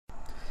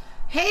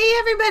Hey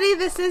everybody,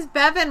 this is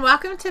Bevan.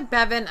 Welcome to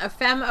Bevan, a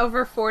femme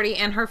over 40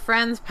 and her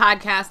friends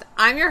podcast.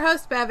 I'm your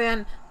host,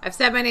 Bevan. I've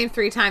said my name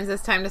 3 times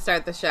this time to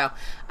start the show.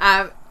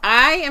 I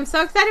am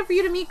so excited for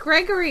you to meet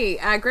Gregory.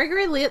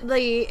 Gregory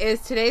Litley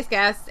is today's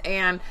guest,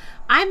 and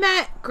I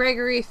met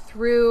Gregory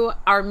through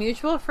our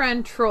mutual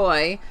friend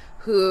Troy,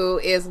 who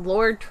is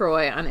Lord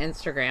Troy on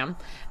Instagram.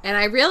 And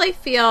I really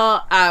feel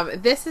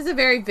this is a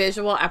very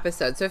visual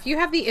episode. So if you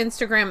have the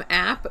Instagram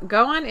app,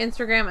 go on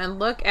Instagram and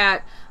look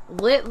at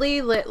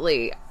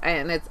Litley,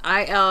 and it's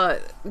IL.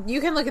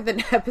 You can look at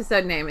the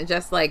episode name and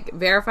just like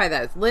verify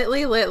that it's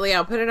Litley.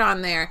 I'll put it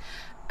on there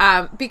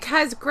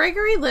because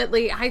Gregory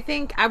Litley, I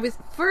think I was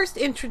first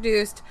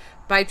introduced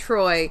by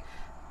Troy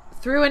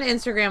through an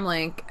Instagram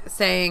link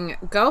saying,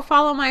 go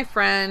follow my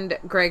friend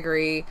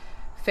Gregory.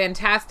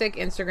 Fantastic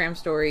Instagram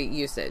story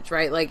usage,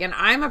 right? Like, and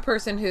I'm a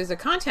person who's a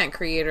content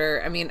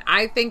creator. I mean,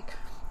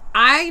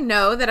 I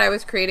know that I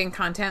was creating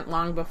content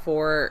long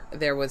before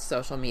there was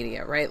social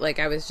media, right? Like,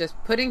 I was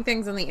just putting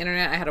things on the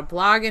internet. I had a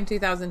blog in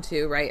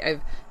 2002, right?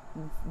 I've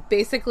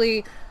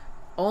basically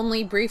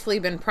only briefly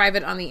been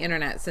private on the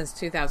internet since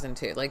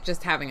 2002, like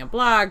just having a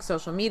blog,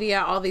 social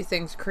media, all these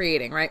things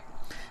creating, right?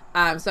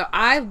 So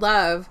I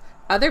love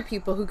other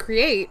people who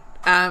create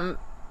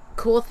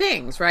cool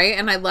things, right?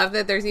 And I love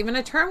that there's even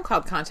a term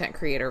called content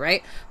creator,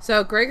 right?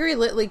 So Gregory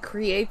Litley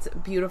creates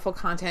beautiful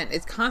content,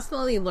 is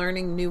constantly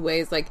learning new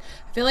ways. Like,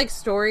 I feel like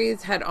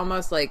stories had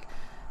almost like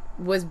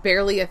was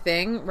barely a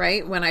thing,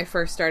 right? When I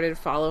first started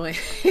following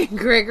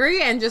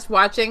Gregory and just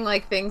watching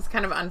like things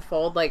kind of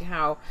unfold, like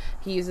how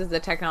he uses the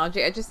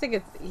technology. I just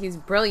think he's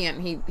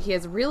brilliant. He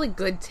has really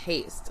good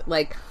taste.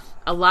 Like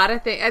a lot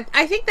of things.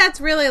 I think that's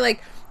really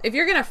like, if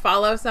you're going to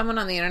follow someone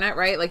on the internet,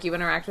 right, like you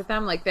interact with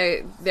them, like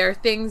there are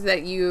things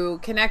that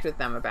you connect with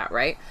them about,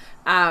 right?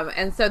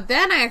 And so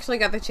then I actually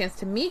got the chance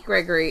to meet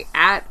Gregory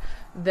at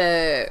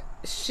the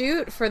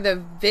shoot for the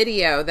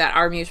video that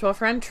our mutual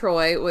friend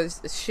Troy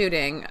was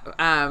shooting.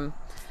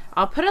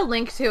 I'll put a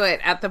link to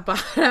it at the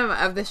bottom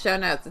of the show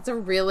notes. It's a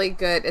really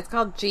good, it's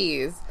called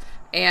G's,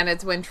 and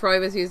it's when Troy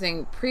was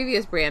using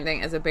previous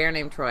branding as a bear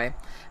named Troy.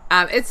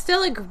 It's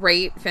still a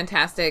great,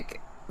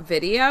 fantastic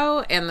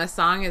video, and the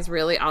song is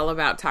really all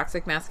about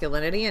toxic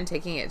masculinity and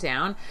taking it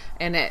down,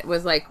 and it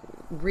was like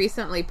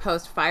recently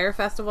post Fire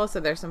Festival, so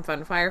there's some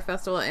fun Fire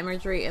Festival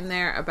imagery in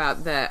there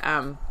about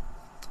the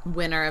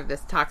winner of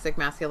this toxic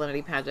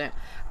masculinity pageant.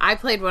 I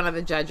played one of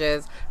the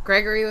judges,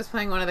 Gregory was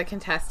playing one of the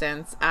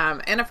contestants,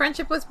 and a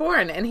friendship was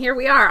born, and here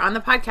we are on the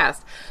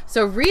podcast.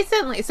 So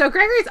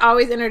Gregory's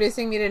always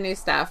introducing me to new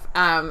stuff,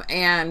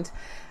 and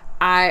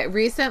I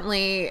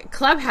recently,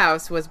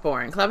 Clubhouse was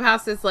born.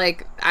 Clubhouse is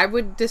like, I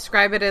would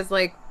describe it as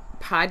like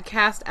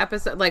podcast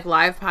episode, like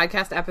live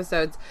podcast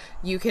episodes.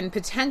 You can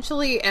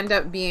potentially end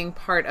up being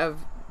part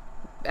of,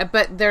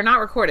 but they're not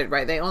recorded,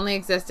 right? They only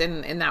exist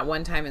in that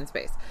one time and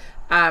space.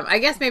 I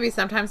guess maybe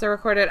sometimes they're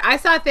recorded. I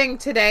saw a thing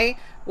today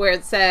where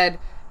it said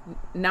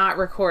not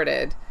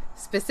recorded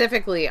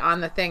specifically on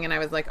the thing, and I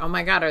was like, oh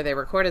my god, are they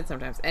recorded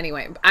sometimes?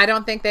 Anyway, I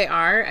don't think they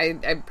are.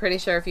 I'm pretty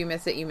sure if you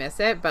miss it, you miss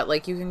it, but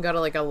like you can go to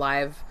like a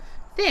live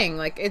thing.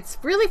 Like, it's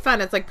really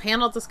fun. It's like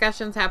panel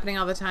discussions happening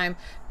all the time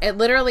at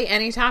literally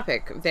any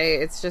topic.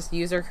 It's just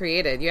user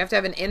created. You have to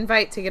have an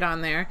invite to get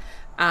on there,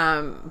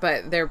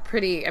 but they're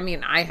pretty, I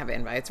mean, I have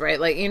invites, right?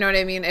 Like, you know what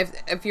I mean?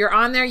 If you're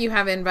on there, you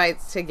have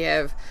invites to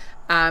give.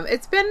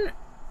 It's been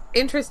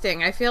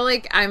interesting. I feel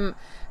like I'm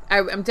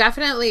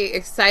definitely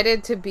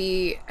excited to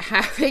be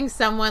having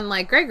someone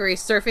like Gregory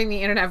surfing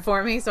the internet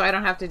for me so I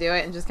don't have to do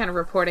it, and just kind of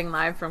reporting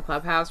live from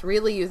Clubhouse,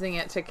 really using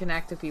it to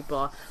connect to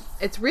people.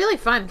 It's really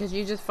fun because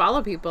you just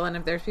follow people, and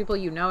if there's people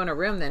you know in a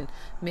room, then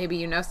maybe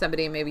you know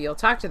somebody and maybe you'll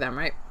talk to them,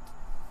 right?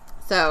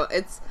 So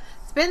it's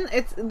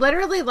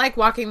literally like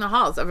walking the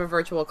halls of a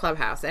virtual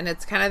Clubhouse, and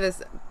it's kind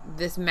of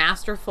this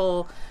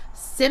masterful,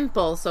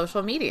 simple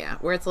social media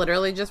where it's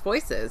literally just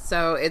voices.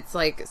 So it's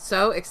like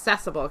so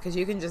accessible because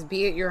you can just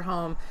be at your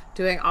home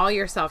doing all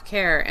your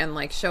self-care and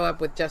like show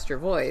up with just your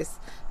voice,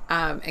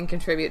 and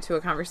contribute to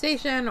a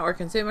conversation or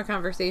consume a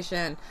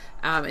conversation,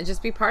 and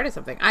just be part of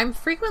something. I'm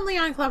frequently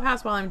on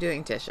Clubhouse while I'm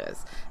doing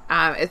dishes.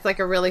 It's like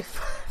a really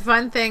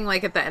fun thing,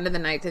 like at the end of the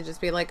night, to just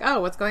be like,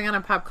 oh, what's going on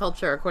in pop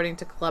culture according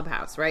to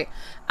Clubhouse, right?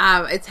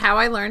 It's how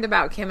I learned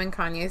about Kim and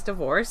Kanye's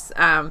divorce.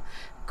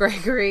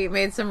 Gregory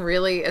made some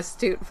really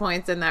astute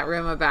points in that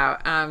room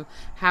about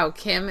how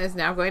Kim is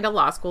now going to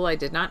law school. I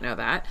did not know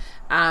that.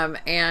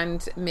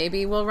 And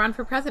maybe will run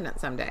for president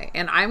someday.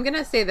 And I'm going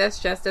to say this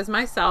just as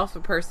myself, a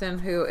person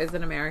who is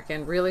an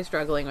American really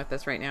struggling with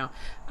this right now.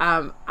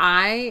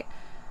 I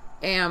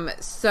am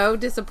so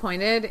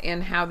disappointed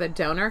in how the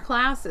donor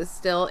class is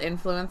still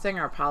influencing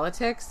our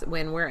politics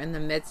when we're in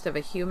the midst of a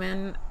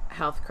human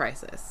health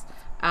crisis.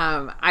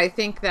 I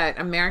think that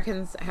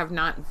Americans have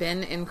not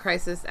been in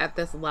crisis at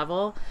this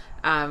level,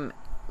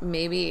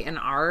 maybe in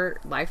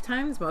our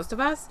lifetimes, most of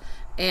us.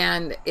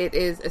 And it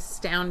is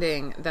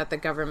astounding that the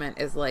government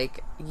is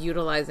like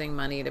utilizing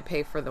money to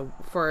pay for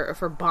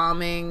for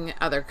bombing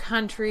other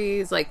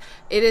countries. Like,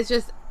 it is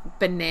just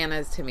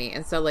bananas to me.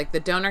 And so like the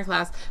donor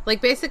class,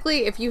 like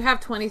basically if you have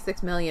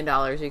 $26 million,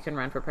 you can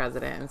run for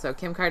president. And so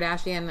Kim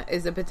Kardashian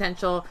is a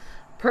potential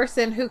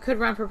person who could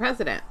run for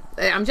president.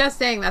 I'm just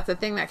saying that's a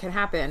thing that can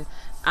happen.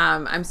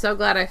 I'm so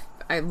glad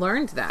I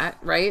learned that,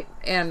 right?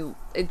 And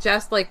it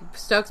just like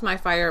stokes my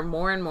fire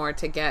more and more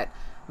to get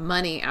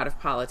money out of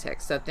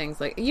politics. So things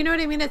like, you know what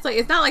I mean? It's like,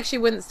 it's not like she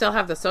wouldn't still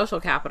have the social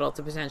capital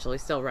to potentially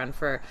still run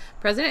for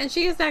president. And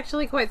she is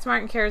actually quite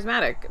smart and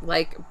charismatic,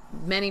 like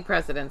many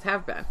presidents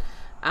have been.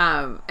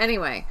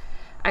 Anyway,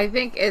 I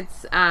think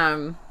it's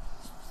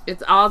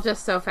all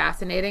just so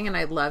fascinating. And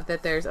I love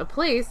that there's a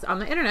place on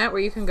the internet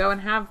where you can go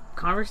and have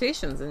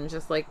conversations and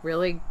just like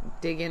really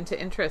dig into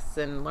interests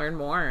and learn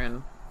more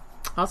and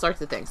all sorts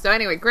of things. So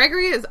anyway,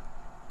 Gregory is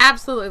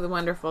absolutely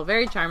wonderful,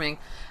 very charming.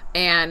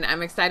 And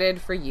I'm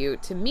excited for you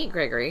to meet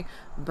Gregory.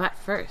 But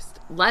first,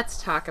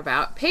 let's talk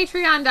about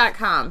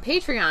Patreon.com.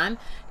 Patreon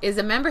is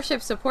a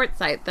membership support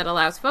site that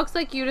allows folks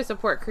like you to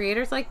support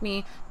creators like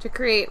me to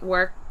create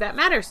work that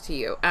matters to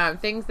you,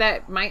 things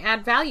that might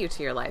add value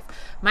to your life.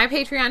 My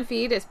Patreon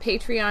feed is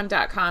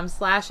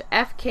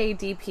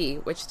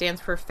patreon.com/FKDP, which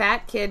stands for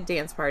Fat Kid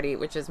Dance Party,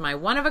 which is my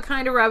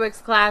one-of-a-kind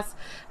aerobics class.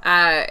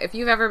 If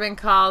you've ever been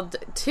called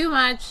too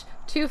much,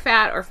 too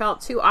fat, or felt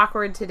too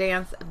awkward to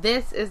dance,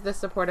 this is the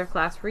supportive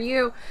class for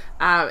you.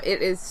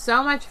 It is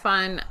so much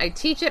fun. I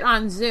teach it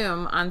on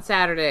Zoom on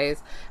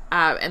Saturdays,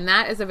 and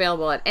that is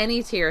available at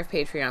any tier of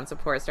Patreon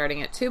support,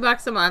 starting at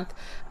 $2 a month.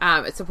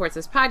 It supports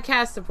this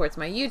podcast, supports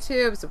my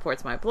YouTube,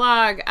 supports my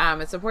blog.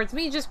 It supports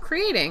me just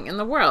creating in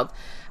the world.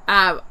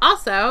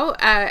 Also,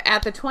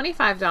 at the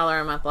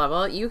 $25 a month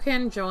level, you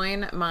can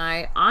join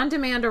my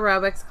on-demand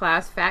aerobics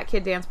class, Fat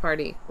Kid Dance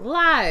Party,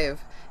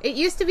 live. It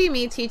used to be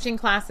me teaching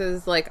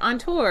classes like on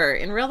tour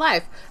in real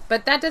life,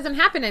 but that doesn't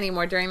happen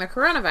anymore during the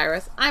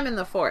coronavirus. I'm in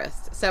the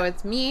forest. So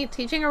it's me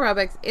teaching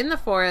aerobics in the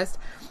forest.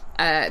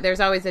 There's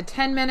always a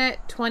 10-minute,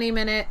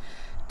 20-minute,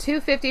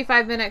 2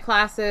 55-minute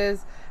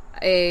classes,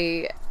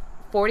 a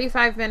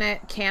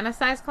 45-minute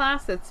canna-size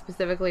class that's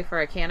specifically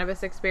for a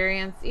cannabis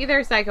experience,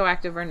 either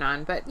psychoactive or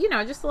none, but, you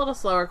know, just a little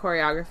slower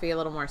choreography, a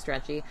little more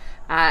stretchy,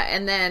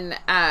 and then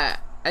a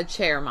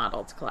chair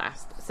modeled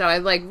class. So I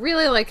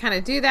really kind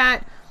of do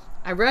that.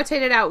 I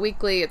rotate it out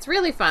weekly. It's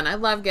really fun. I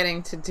love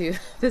getting to do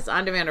this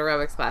on-demand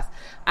aerobics class.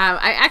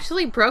 I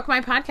actually broke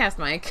my podcast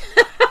mic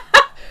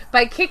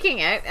by kicking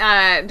it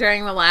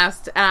during the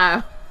last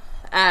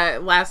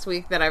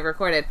week that I've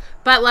recorded.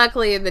 But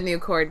luckily, the new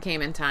cord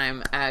came in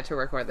time to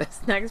record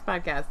this next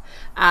podcast.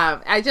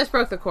 I just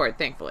broke the cord,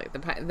 thankfully.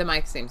 The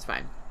mic seems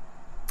fine.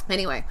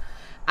 Anyway,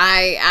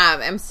 I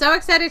am so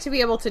excited to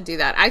be able to do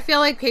that. I feel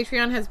like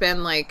Patreon has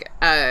been like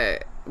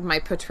my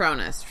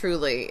patronus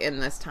truly in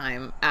this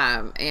time,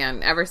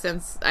 and ever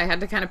since I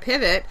had to kind of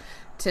pivot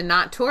to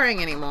not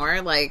touring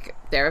anymore, like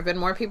there have been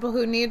more people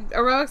who need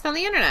aerobics on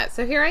the internet,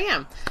 so here I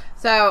am.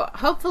 So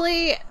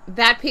hopefully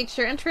that piques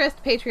your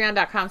interest.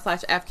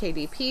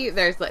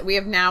 Patreon.com/FKDP. We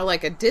have now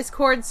like a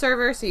Discord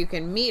server so you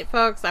can meet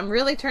folks. I'm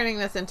really turning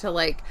this into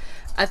like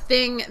a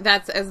thing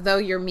that's as though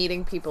you're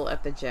meeting people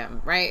at the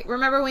gym, right?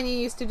 Remember when you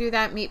used to do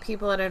that, meet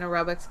people at an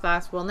aerobics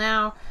class? Well,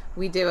 now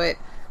we do it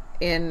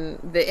in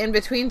the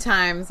in-between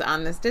times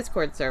on this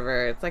Discord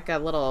server. It's like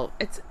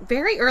it's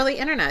very early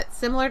internet,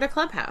 similar to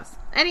Clubhouse.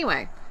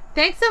 Anyway,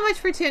 thanks so much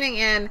for tuning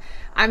in.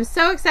 I'm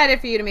so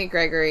excited for you to meet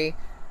Gregory.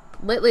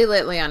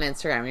 Litly on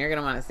Instagram. You're going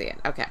to want to see it.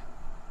 Okay.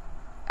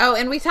 Oh,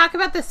 and we talk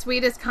about the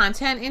sweetest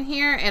content in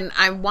here, and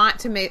I want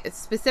to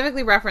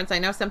specifically reference, I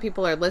know some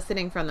people are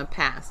listening from the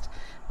past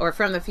or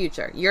from the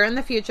future. You're in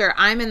the future.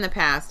 I'm in the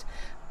past.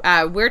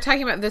 We're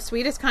talking about the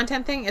sweetest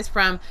content thing is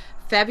from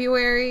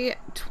February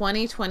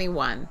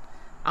 2021.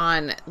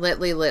 On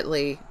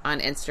Litly on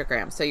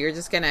Instagram. So you're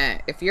just gonna,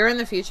 if you're in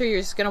the future,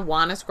 you're just gonna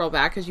want to scroll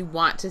back because you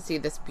want to see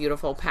this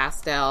beautiful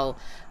pastel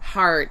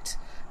heart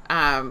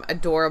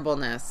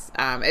adorableness.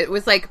 It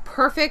was like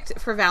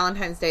perfect for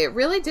Valentine's Day. It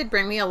really did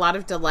bring me a lot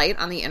of delight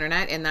on the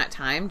internet in that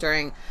time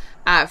during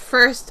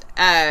first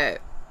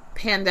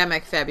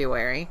pandemic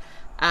February.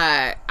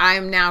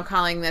 I'm now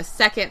calling this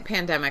second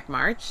pandemic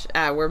March.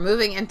 We're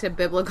moving into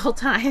biblical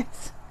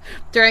times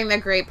during the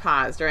great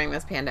pause during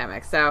this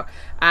pandemic. So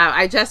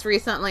I just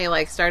recently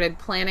started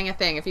planning a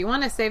thing. If you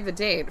want to save the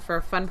date for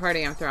a fun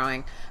party I'm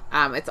throwing,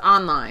 it's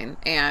online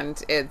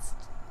and it's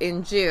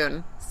in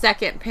June,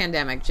 second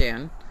pandemic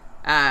June,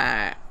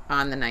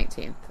 on the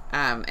 19th.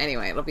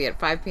 Anyway, it'll be at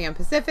 5 p.m.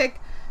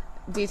 Pacific,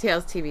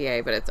 details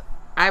TBA, but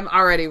I'm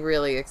already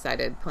really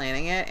excited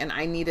planning it, and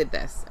I needed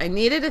this. I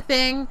needed a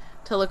thing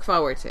to look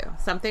forward to,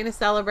 something to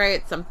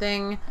celebrate,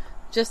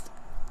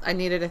 I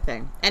needed a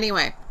thing.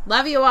 Anyway,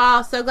 love you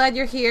all. So glad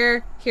you're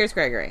here. Here's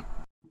Gregory.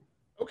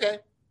 Okay.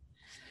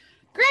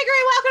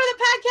 Gregory, welcome to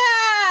the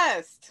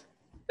podcast.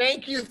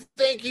 Thank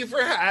you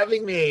for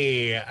having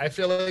me. I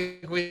feel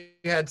like we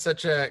had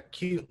such a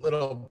cute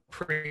little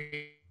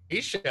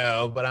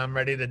pre-show, but I'm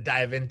ready to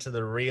dive into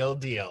the real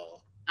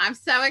deal. I'm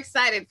so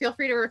excited. Feel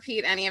free to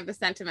repeat any of the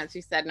sentiments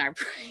you said in our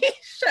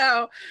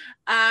pre-show.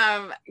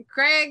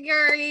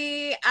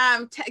 Gregory,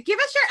 give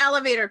us your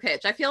elevator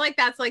pitch. I feel like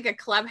that's like a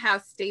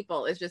Clubhouse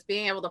staple, is just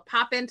being able to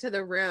pop into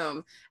the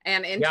room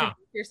and introduce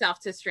yourself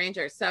to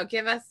strangers. So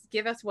give us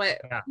what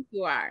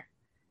you are.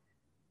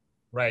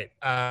 Right.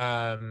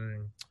 A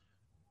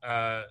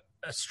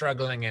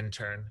struggling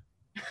intern.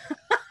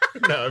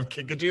 No,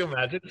 could you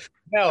imagine?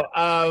 No,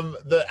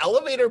 the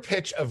elevator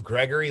pitch of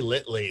Gregory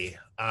Litley.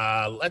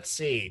 Let's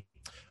see.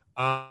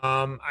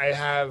 I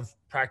have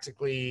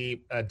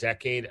practically a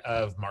decade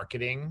of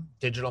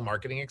digital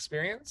marketing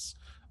experience.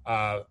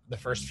 The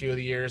first few of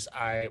the years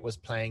I was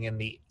playing in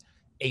the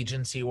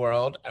agency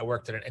world. I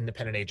worked at an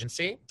independent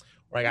agency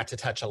where I got to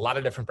touch a lot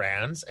of different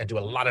brands and do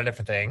a lot of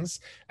different things.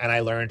 And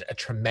I learned a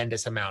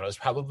tremendous amount. It was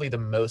probably the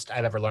most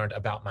I've ever learned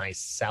about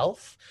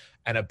myself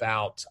and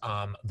about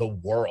the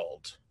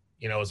world.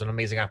 It was an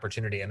amazing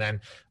opportunity. And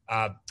then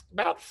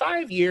about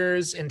 5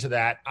 years into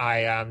that,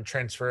 I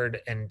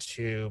transferred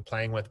into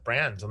playing with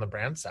brands on the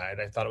brand side.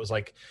 I thought it was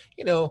like,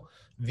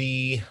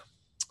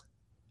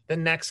 the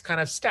next kind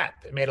of step.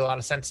 It made a lot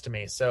of sense to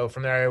me. So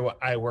from there,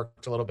 I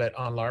worked a little bit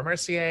on Laura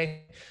Mercier.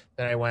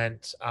 Then I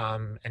went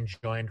and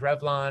joined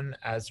Revlon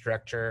as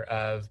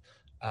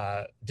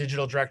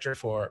digital director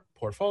for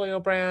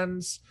portfolio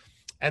brands.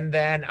 And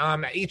then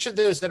each of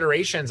those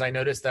iterations, I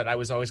noticed that I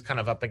was always kind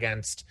of up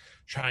against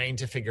trying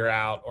to figure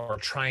out or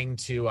trying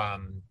to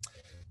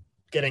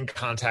get in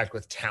contact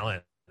with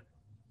talent.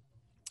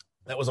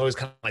 That was always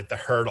kind of like the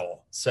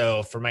hurdle.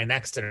 So for my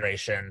next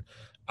iteration,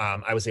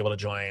 I was able to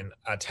join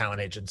a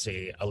talent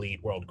agency,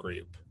 Elite World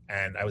Group,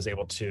 and I was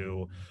able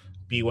to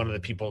be one of the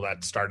people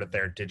that started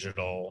their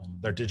digital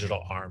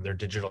arm, their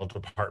digital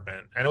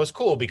department. And it was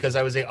cool because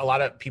I was a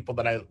lot of people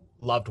that I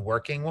loved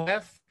working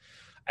with.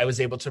 I was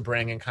able to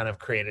bring and kind of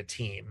create a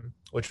team,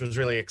 which was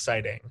really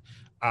exciting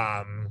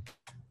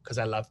because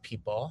I love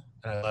people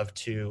and I love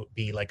to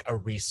be like a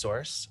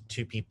resource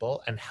to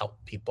people and help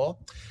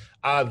people.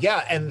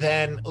 And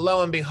then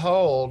lo and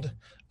behold,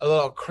 a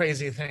little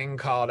crazy thing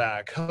called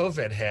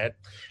COVID hit.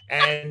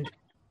 And,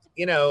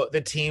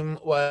 the team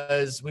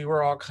we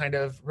were all kind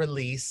of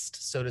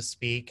released, so to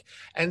speak.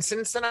 And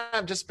since then,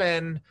 I've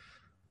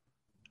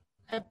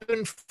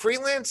been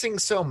freelancing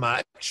so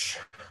much.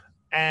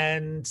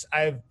 And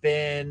I've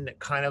been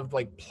kind of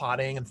like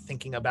plotting and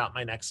thinking about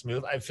my next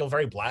move. I feel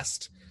very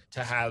blessed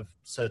to have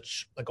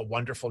such like a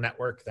wonderful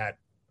network that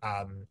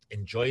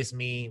enjoys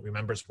me,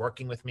 remembers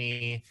working with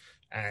me,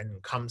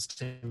 and comes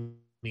to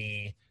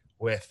me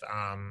with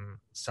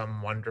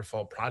some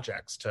wonderful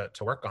projects to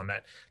work on.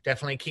 That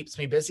definitely keeps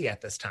me busy at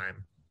this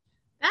time.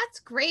 That's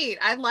great.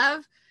 I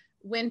love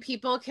when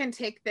people can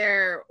take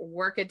their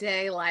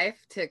workaday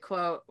life, to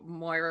quote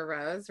Moira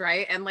Rose,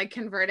 right, and like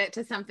convert it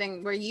to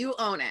something where you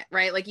own it,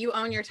 right? Like you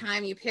own your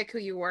time, you pick who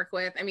you work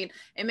with. I mean,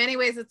 in many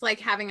ways, it's like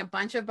having a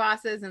bunch of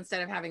bosses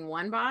instead of having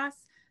one boss,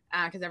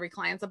 because every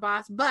client's a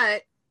boss.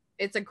 But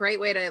it's a great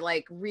way to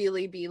like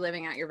really be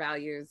living out your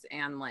values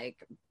and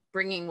like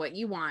bringing what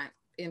you want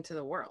into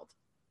the world.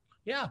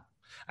 Yeah.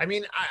 I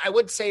mean, I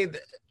would say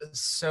that,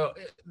 so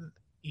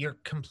you're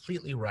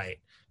completely right.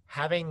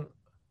 Having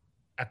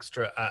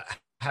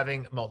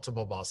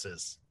multiple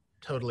bosses,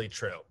 totally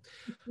true.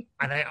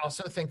 And I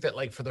also think that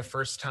like for the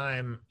first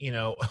time,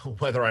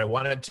 whether I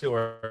wanted to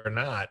or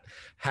not,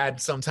 had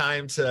some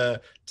time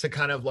to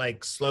kind of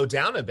like slow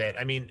down a bit.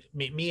 I mean,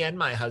 me and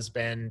my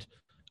husband,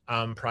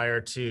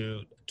 prior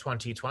to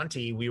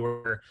 2020,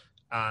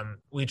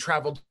 we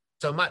traveled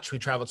so much. We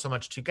traveled so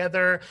much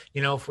together.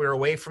 If we were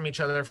away from each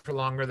other for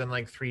longer than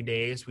like 3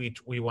 days,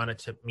 we wanted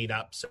to meet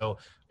up. So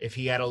if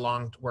he had a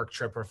long work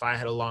trip or if I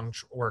had a long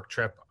work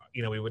trip,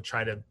 we would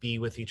try to be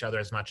with each other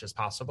as much as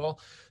possible.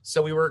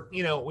 So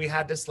we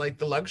had this like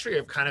the luxury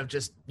of kind of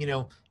just,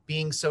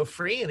 being so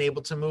free and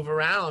able to move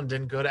around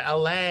and go to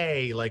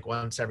LA like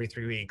once every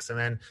 3 weeks. And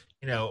then,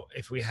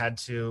 if we had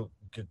to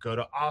go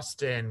to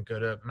Austin, go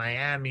to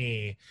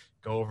Miami,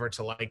 go over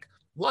to like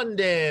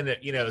London,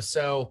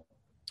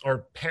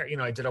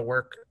 I did a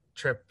work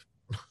trip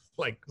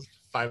like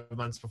 5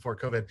 months before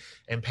COVID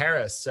in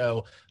Paris.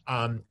 So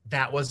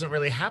that wasn't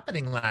really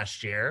happening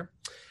last year.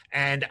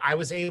 And I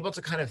was able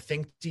to kind of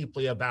think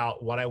deeply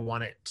about what I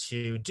wanted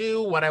to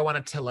do, what I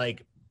wanted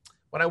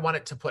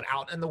to put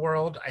out in the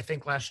world. I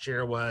think last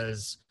year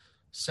was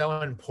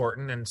so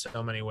important in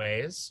so many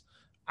ways.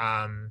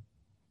 And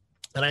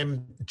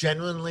I'm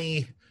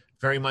genuinely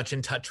very much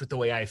in touch with the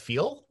way I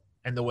feel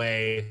and the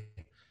way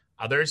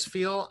others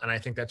feel. And I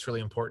think that's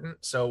really important.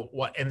 So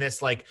in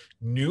this like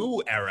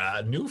new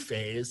era, new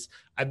phase,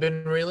 I've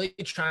been really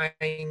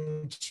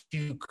trying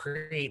to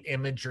create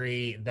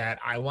imagery that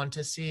I want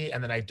to see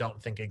and that I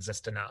don't think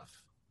exists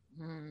enough.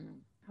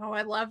 Oh,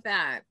 I love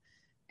that.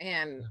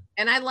 And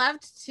I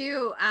loved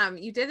too,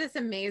 you did this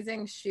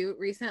amazing shoot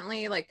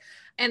recently, like,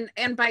 and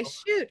by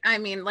shoot, I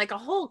mean like a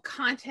whole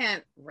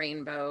content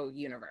rainbow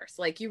universe.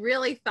 Like you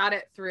really thought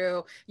it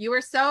through. You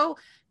were so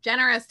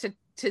generous to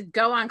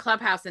go on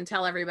Clubhouse and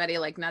tell everybody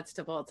like nuts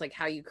to bolts, like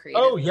how you created.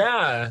 Oh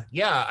yeah.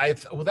 Yeah.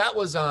 That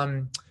was,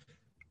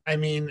 I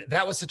mean,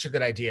 that was such a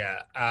good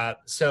idea.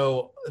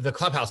 So the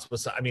clubhouse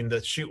was, I mean,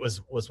 the shoot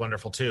was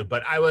wonderful too.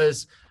 But I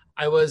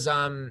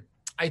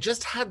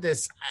just had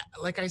this,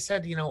 like I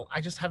said,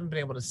 I just haven't been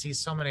able to see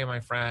so many of my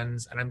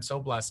friends, and I'm so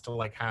blessed to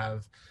like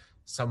have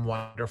some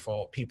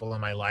wonderful people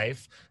in my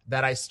life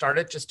that I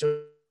started just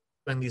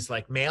doing these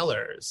like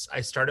mailers.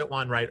 I started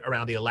one right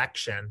around the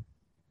election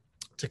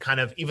to kind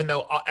of, even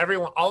though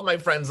all of my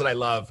friends that I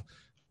love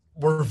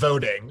were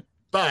voting,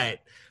 but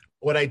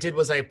what I did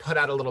was I put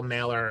out a little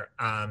mailer,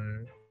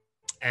 and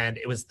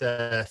it was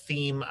the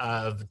theme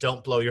of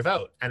 "Don't Blow Your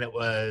Vote," and it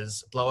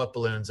was blow up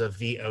balloons of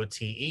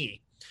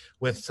VOTE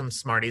with some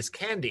Smarties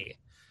candy,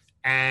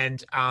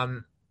 and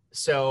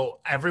so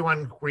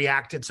everyone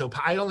reacted. So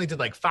I only did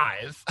like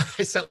 5.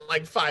 I sent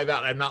like 5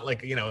 out. I'm not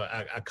like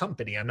a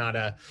company. I'm not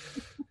a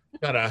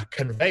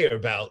conveyor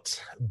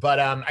belt, but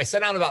I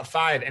sent out about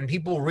 5, and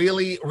people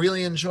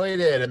really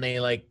enjoyed it, and they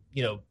like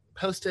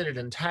posted it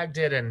and tagged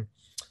it, and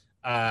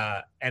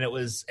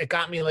it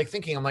got me like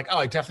thinking. I'm like, oh,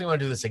 I definitely want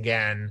to do this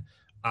again.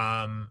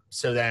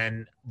 So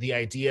then the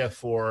idea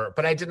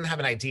but I didn't have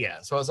an idea,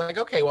 so I was like,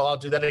 okay, well, I'll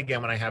do that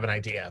again when I have an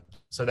idea.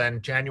 So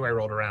then January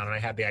rolled around, and I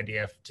had the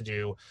idea to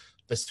do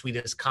the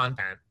sweetest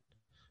content,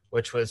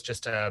 which was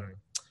just it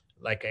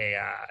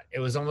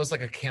was almost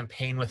like a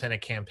campaign within a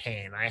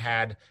campaign. I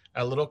had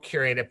a little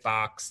curated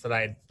box that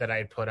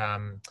I put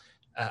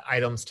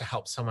items to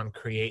help someone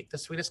create the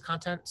sweetest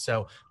content.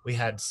 So we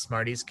had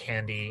Smarties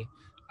candy.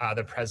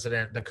 The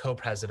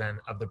co-president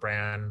of the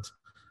brand,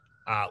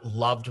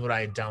 loved what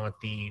I had done with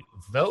the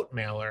vote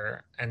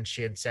mailer, and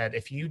she had said,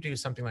 if you do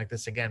something like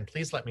this again,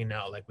 please let me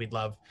know. Like, we'd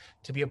love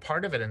to be a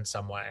part of it in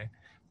some way.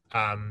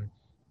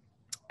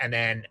 And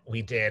then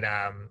we did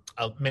a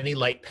mini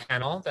light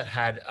panel that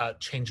had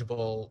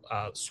changeable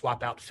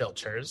swap out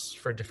filters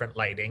for different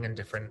lighting and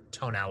different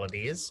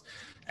tonalities.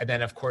 And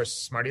then, of course,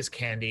 Smarties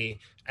candy,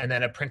 and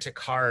then a printed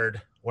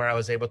card where I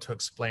was able to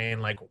explain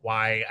like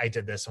why I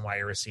did this and why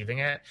you're receiving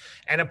it.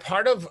 And a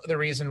part of the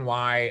reason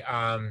why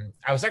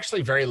I was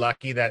actually very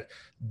lucky that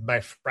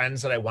my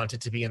friends that I wanted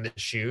to be in the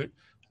shoot,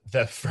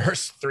 the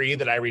first 3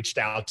 that I reached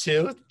out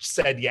to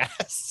said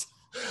yes.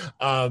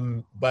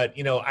 But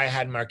I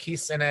had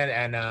Marquise in it,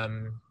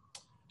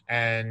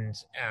 and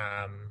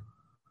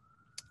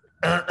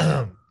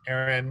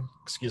Aaron,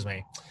 excuse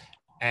me,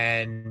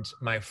 and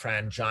my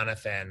friend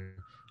Jonathan,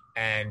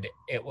 and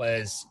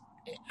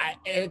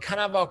it kind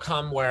of all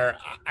come where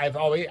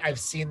I've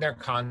seen their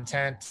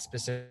content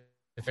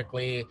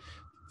specifically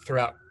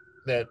throughout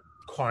the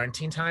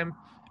quarantine time,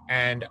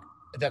 and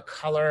the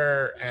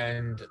color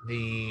and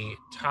the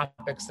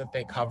topics that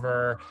they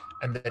cover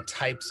and the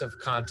types of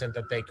content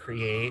that they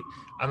create,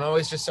 I'm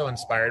always just so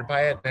inspired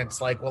by it. And it's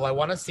like, well, I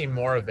want to see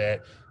more of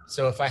it.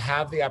 So if I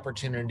have the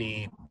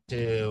opportunity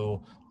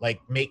to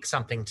like make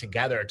something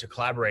together, to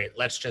collaborate,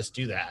 let's just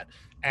do that.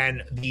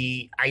 And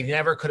I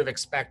never could have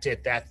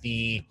expected that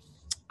the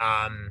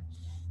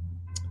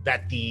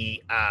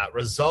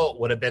result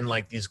would have been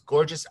like these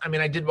gorgeous, I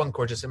mean, I did one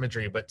gorgeous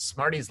imagery, but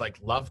Smarties like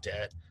loved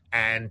it.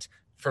 And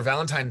for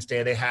Valentine's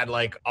Day, they had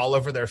like all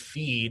over their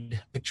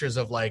feed pictures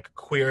of like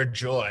queer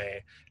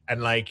joy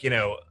and like,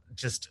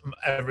 just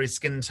every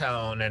skin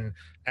tone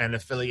and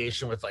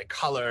affiliation with like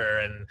color.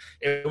 And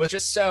it was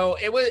just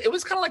it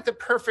was kind of like the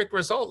perfect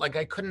result. Like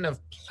I couldn't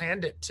have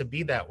planned it to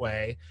be that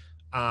way.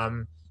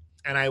 And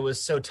I was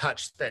so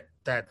touched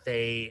that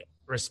they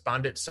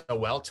responded so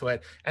well to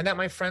it, and that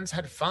my friends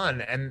had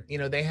fun, and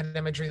they had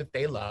imagery that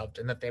they loved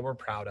and that they were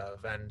proud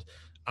of. And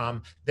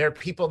they're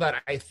people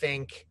that I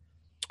think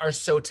are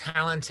so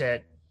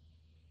talented,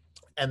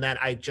 and that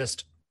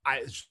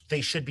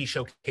they should be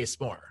showcased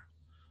more.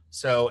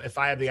 So if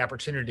I have the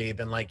opportunity,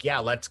 then like, yeah,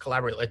 let's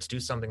collaborate, let's do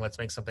something, let's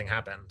make something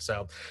happen.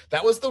 So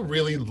that was the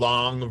really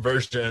long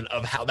version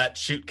of how that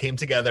shoot came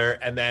together,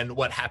 and then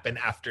what happened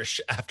after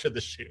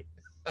the shoot.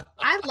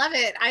 I love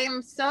it. I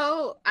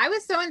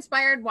was so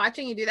inspired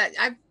watching you do that.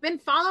 I've been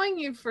following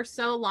you for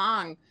so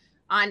long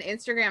on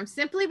Instagram,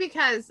 simply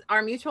because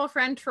our mutual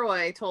friend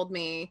Troy told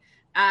me,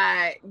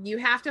 you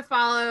have to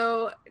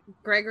follow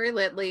Gregory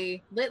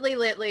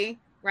Litley,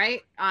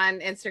 right, on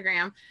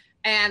Instagram,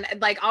 and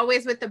like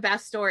always with the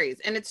best stories.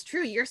 And it's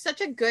true, you're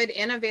such a good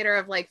innovator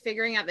of like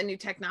figuring out the new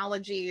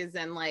technologies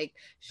and like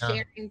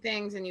sharing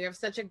things, and you have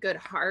such a good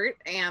heart,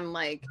 and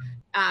like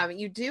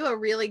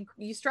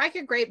you strike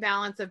a great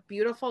balance of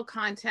beautiful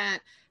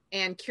content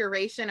and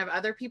curation of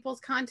other people's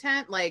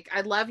content. Like,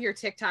 I love your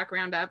TikTok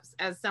roundups.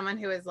 As someone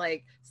who is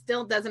like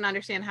still doesn't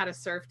understand how to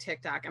surf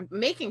TikTok, I'm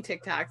making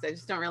TikToks, I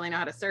just don't really know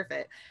how to surf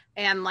it.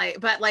 And like,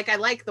 but like, I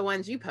like the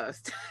ones you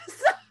post.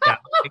 So, yeah,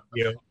 thank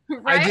you.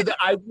 Right?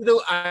 I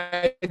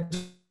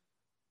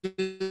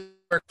do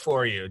work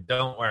for you,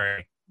 don't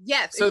worry.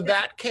 Yes. So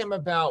that came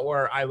about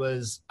where I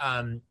was,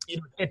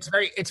 it's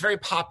very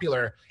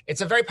popular.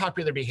 It's a very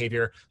popular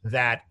behavior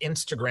that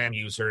Instagram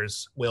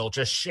users will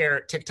just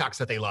share TikToks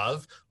that they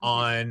love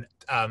on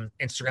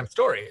Instagram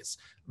stories.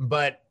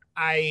 But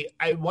I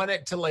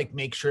wanted to like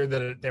make sure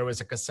that there was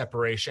like a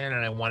separation,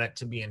 and I want it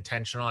to be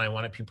intentional. I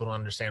wanted people to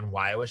understand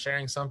why I was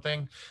sharing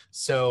something.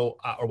 So,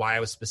 or why I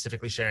was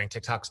specifically sharing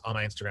TikToks on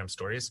my Instagram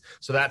stories.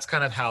 So that's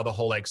kind of how the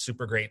whole like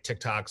super great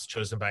TikToks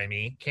chosen by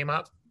me came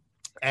up.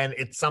 And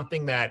it's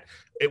something that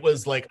it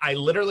was like, I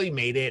literally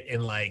made it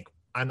in like,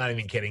 I'm not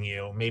even kidding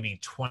you, maybe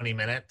 20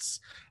 minutes.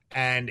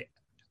 And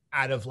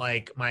out of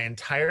like my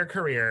entire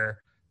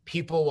career,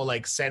 people will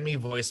like send me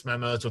voice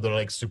memos where they're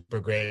like super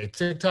great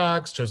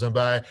TikToks chosen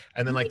by,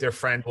 and then like their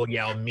friend will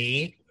yell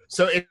me.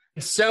 So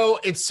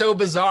it's so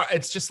bizarre.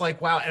 It's just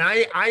like, wow. And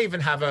I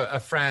even have a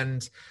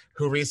friend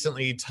who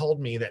recently told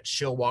me that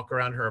she'll walk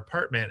around her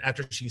apartment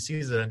after she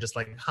sees it and just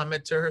like hum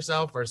it to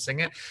herself or sing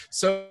it.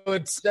 So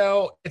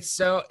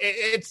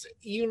it's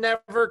you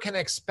never can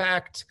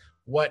expect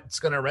what's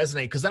going to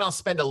resonate, because then I'll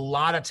spend a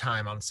lot of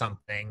time on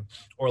something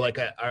or like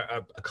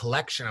a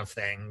collection of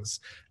things,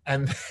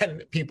 and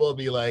then people will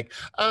be like,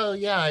 oh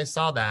yeah, I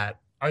saw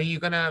that, are you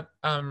gonna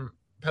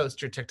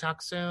post your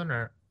TikTok soon?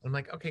 Or I'm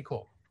like, okay,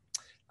 cool,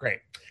 great.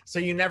 So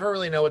you never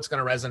really know what's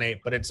going to resonate,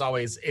 but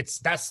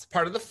that's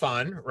part of the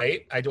fun,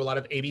 right? I do a lot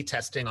of A/B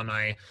testing on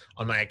my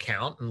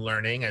account and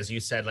learning, as you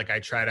said. Like I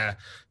try to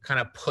kind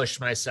of push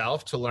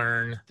myself to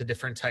learn the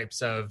different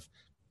types of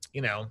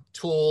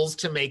tools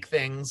to make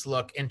things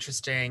look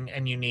interesting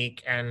and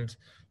unique, and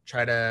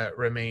try to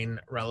remain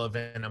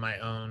relevant in my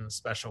own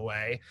special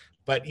way.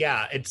 But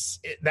yeah,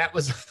 that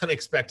was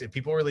unexpected.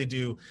 People really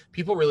do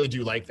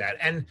like that.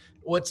 And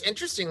what's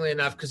interestingly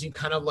enough, because you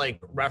kind of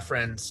like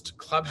referenced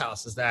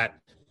Clubhouse, is that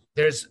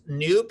there's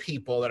new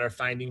people that are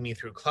finding me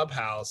through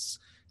Clubhouse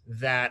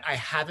that I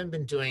haven't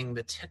been doing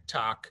the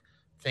TikTok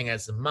thing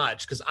as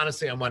much, because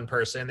honestly, I'm one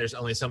person. There's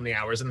only so many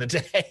hours in the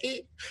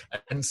day,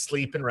 and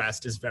sleep and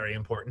rest is very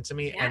important to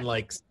me. Yeah. And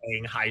like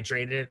staying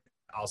hydrated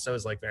also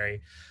is like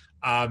very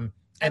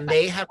and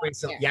they have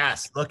recently,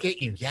 yes, look at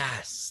you.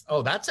 Yes.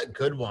 Oh, that's a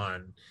good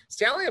one.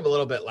 See, I only have a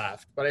little bit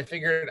left, but I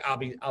figured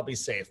I'll be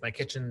safe. My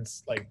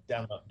kitchen's like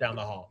down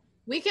the hall.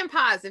 We can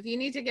pause if you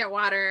need to get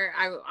water.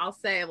 I'll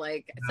say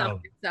like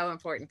something so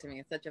important to me.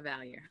 It's such a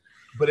value.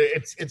 But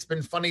it's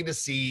been funny to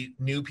see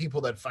new people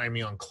that find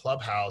me on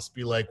Clubhouse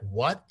be like,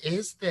 what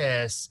is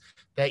this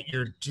that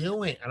you're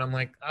doing? And I'm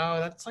like, oh,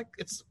 that's like,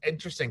 it's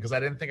interesting, because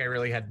I didn't think I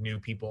really had new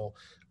people.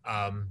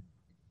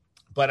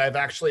 But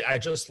I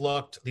just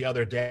looked the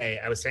other day.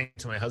 I was saying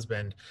to my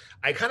husband,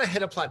 I kind of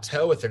hit a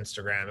plateau with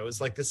Instagram. It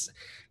was like this,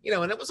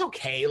 and it was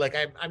okay. Like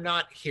I'm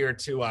not here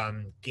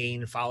to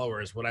gain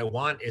followers. What I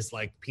want is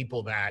like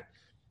people that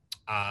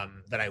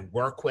I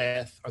work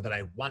with, or that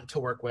I want to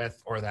work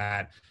with, or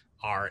that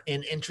are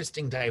in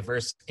interesting,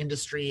 diverse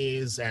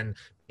industries and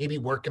maybe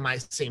work in my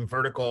same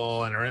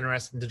vertical and are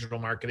interested in digital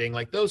marketing.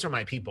 Like those are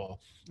my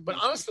people. But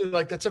honestly,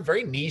 like that's a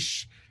very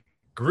niche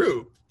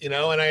group, and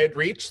I had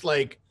reached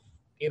like,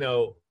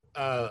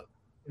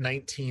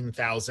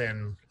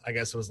 19,000, I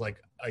guess it was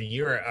like a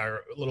year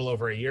or a little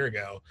over a year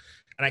ago.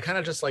 And I kind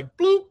of just like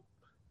bloop,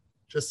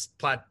 just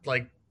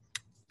flatlined,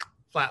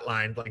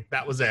 like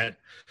that was it.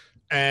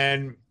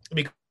 And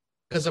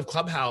because of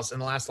Clubhouse in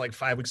the last like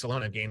 5 weeks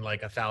alone, I've gained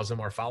like 1,000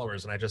 more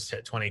followers, and I just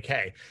hit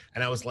 20K.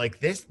 And I was like,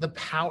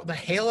 the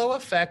halo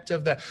effect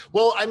of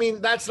well, I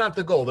mean, that's not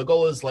the goal. The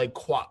goal is like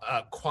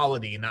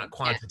quality, not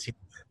quantity.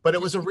 But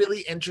it was a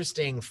really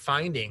interesting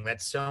finding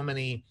that so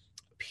many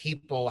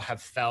people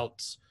have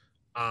felt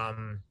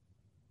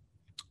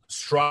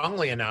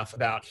strongly enough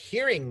about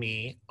hearing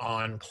me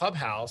on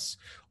Clubhouse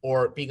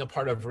or being a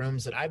part of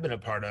rooms that I've been a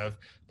part of,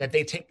 that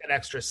they take that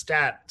extra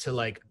step to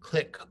like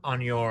click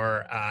on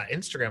your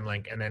Instagram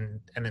link and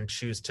then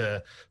choose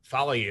to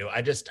follow you.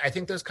 I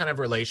think those kind of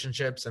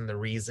relationships and the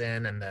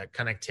reason and the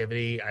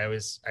connectivity, I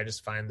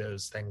just find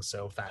those things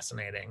so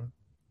fascinating.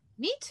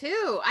 Me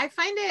too. I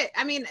find it,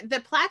 I mean, the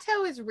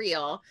plateau is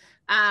real.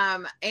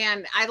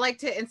 And I like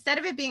to, instead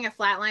of it being a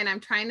flat line, I'm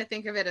trying to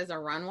think of it as a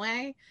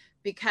runway,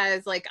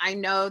 because like, I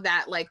know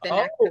that like the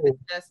next step is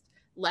just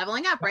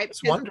leveling up, right?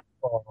 That's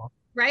wonderful.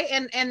 Right.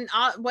 And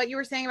what you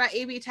were saying about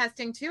A/B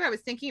testing too, I was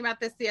thinking about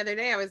this the other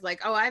day. I was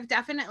like, oh, I've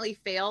definitely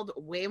failed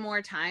way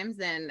more times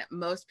than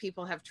most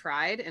people have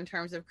tried in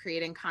terms of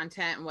creating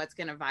content and what's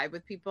going to vibe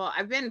with people.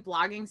 I've been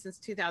blogging since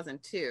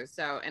 2002.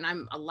 And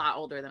I'm a lot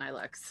older than I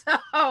look.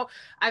 So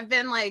I've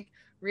been like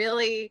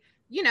really,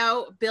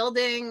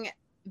 building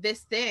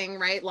this thing,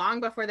 right, long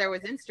before there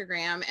was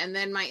Instagram. And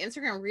then my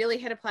Instagram really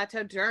hit a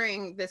plateau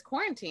during this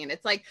quarantine.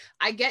 It's like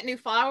I get new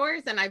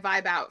followers and I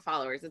vibe out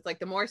followers. It's like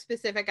the more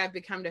specific I've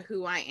become to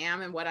who I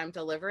am and what I'm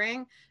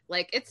delivering,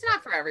 like it's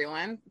not for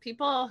everyone.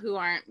 People who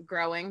aren't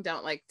growing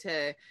don't like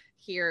to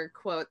hear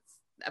quotes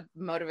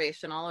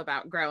motivational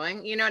about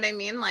growing, you know what I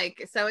mean?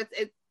 Like, so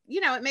it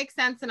makes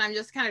sense. And I'm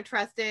just kind of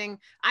trusting.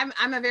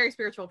 I'm a very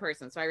spiritual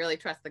person, so I really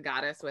trust the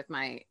goddess with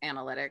my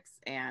analytics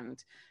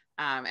and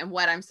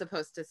what I'm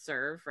supposed to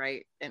serve,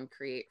 right, and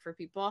create for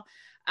people.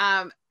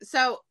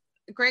 So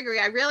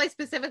Gregory, I really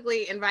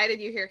specifically invited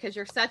you here because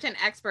you're such an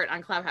expert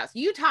on Clubhouse.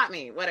 You taught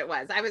me what it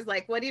was. I was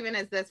like, what even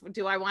is this?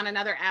 Do I want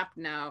another app?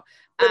 No.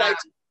 Did I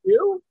teach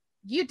you?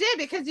 You did,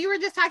 because you were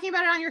just talking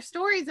about it on your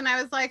stories, and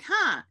I was like,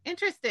 huh,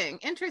 interesting.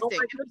 Oh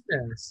my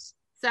goodness.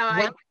 So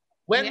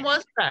when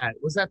was that?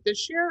 Was that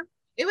this year?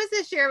 It was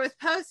this year. It was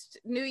post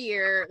New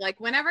Year, like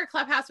whenever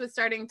Clubhouse was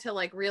starting to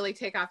like really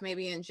take off,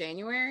 maybe in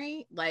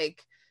January,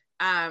 like,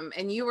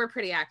 and you were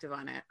pretty active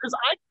on it. Because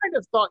I kind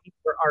of thought you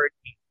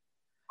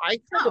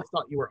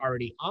were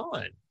already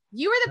on.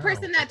 You were the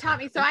person that taught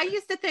me. So I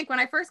used to think when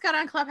I first got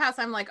on Clubhouse,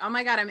 I'm like, oh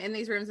my God, I'm in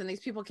these rooms and these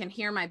people can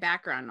hear my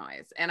background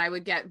noise. And I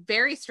would get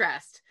very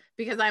stressed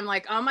because I'm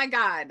like, oh my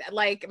God,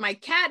 like my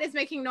cat is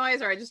making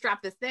noise, or I just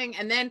dropped this thing.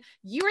 And then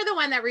you were the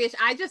one that reached.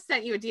 I just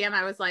sent you a DM.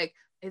 I was like,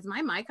 is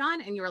my mic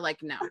on? And you were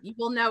like, no, you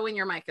will know when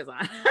your mic is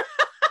on.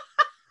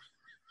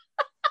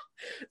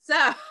 So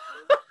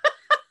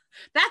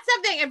that's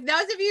something. If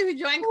those of you who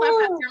join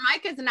Clubhouse, your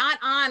mic is not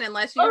on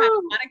unless you have a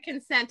lot of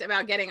consent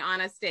about getting on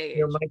a stage.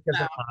 Your mic is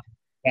on.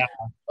 Yeah.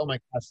 Oh my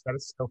gosh, that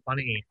is so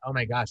funny. Oh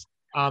my gosh.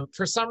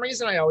 For some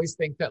reason, I always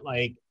think that,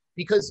 like,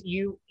 because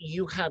you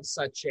have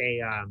such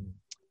a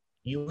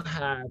you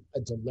have a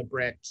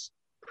deliberate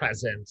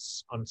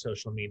presence on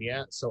social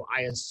media, so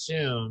I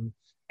assume,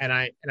 and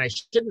I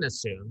shouldn't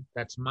assume,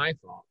 that's my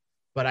fault,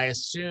 but I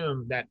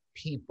assume that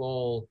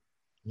people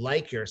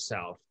like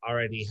yourself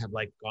already have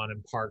like gone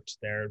and parked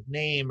their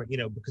name, you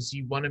know, because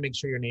you want to make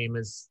sure your name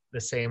is the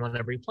same on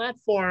every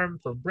platform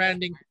for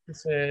branding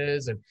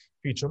purposes and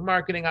future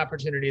marketing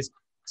opportunities.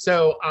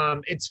 So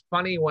it's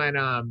funny when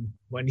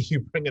you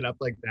bring it up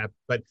like that,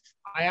 but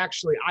I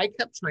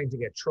kept trying to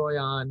get Troy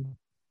on.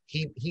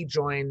 He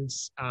joined,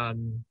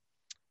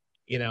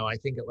 you know, I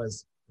think it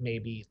was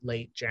maybe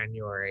late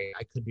January.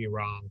 I could be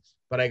wrong,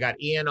 but I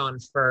got Ian on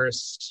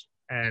first.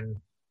 And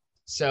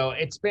so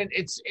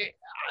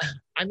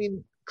I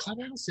mean,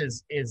 Clubhouse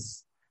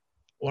is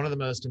one of the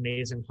most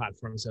amazing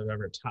platforms I've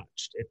ever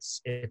touched.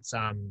 It's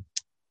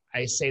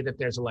I say that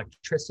there's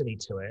electricity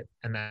to it,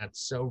 and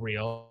that's so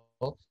real.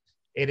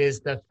 It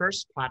is the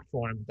first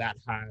platform that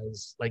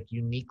has like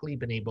uniquely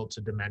been able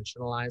to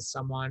dimensionalize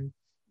someone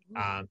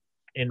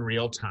in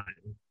real time.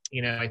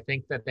 You know, I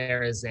think that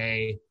there is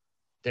a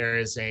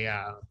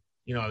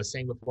you know, I was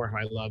saying before how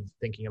I love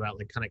thinking about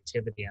like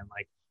connectivity and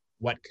like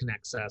what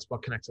connects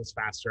us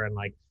faster, and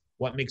like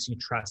what makes you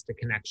trust a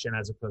connection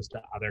as opposed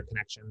to other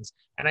connections.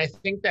 And I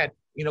think that,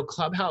 you know,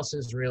 Clubhouse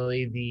is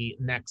really the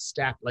next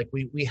step. Like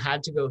we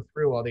had to go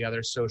through all the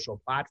other social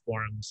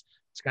platforms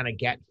to kind of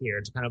get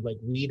here, to kind of like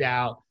weed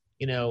out,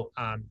 you know,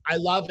 I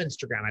love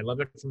Instagram. I love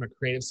it from a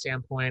creative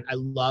standpoint. I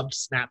loved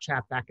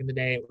Snapchat back in the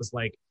day. It was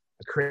like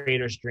a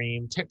creator's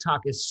dream.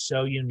 TikTok is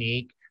so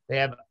unique. They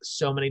have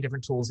so many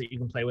different tools that you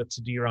can play with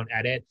to do your own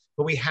edit,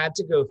 but we had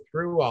to go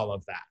through all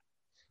of that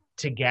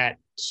to get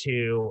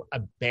to a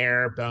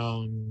bare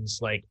bones,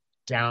 like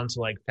down to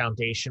like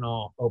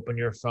foundational, open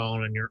your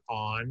phone and you're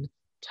on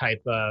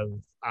type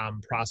of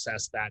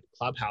process that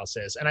Clubhouse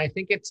is. And I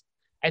think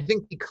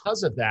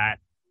because of that,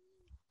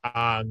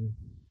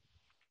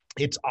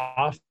 it's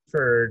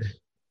offered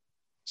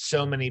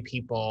so many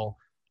people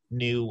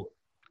new,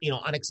 you know,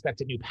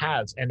 unexpected new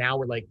paths. And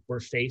now we're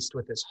faced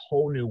with this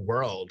whole new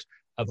world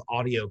of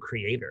audio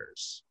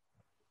creators.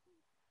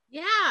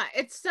 Yeah,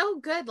 it's so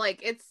good.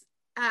 Like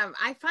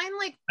I find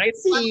like I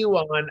see you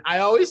on. I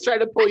always try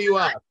to pull you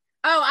up.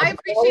 Oh, I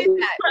appreciate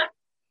that.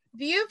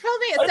 You told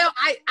me. So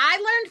I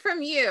learned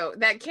from you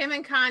that Kim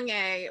and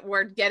Kanye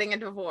were getting a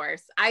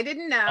divorce. I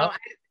didn't know.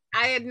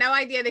 I had no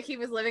idea that he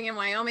was living in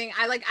Wyoming.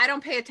 I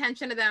don't pay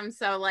attention to them,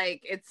 so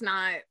like it's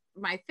not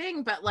my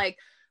thing. But like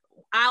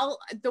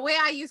the way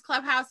I use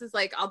Clubhouse is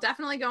like I'll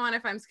definitely go on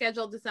if I'm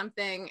scheduled to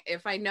something.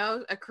 If I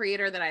know a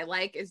creator that I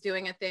like is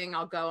doing a thing,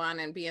 I'll go on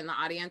and be in the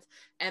audience.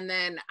 And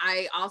then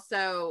I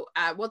also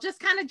will just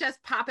kind of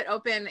just pop it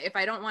open if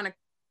I don't want to.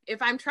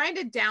 If I'm trying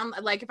to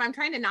if I'm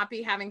trying to not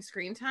be having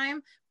screen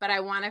time, but I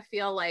want to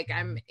feel like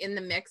I'm in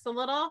the mix a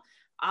little,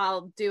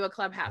 I'll do a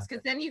Clubhouse,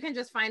 because then you can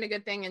just find a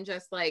good thing and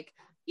just like,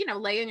 you know,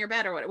 lay in your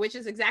bed or what, which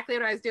is exactly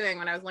what I was doing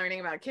when I was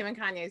learning about Kim and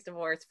Kanye's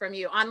divorce from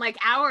you on like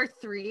hour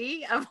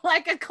 3 of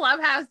like a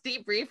Clubhouse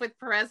debrief with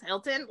Perez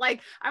Hilton.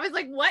 Like I was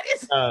like, what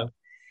am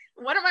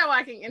I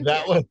walking into?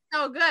 That was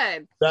so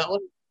good. That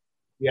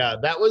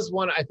was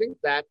one. I think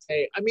that's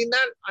a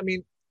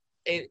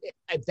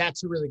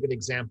really good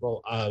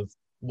example of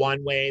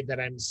one way that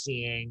I'm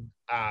seeing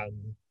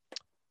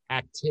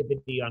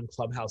activity on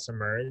Clubhouse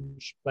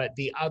emerge. But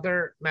the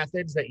other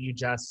methods that you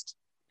just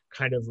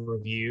kind of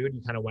reviewed,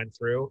 you kind of went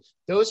through,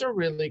 those are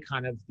really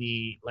kind of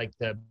the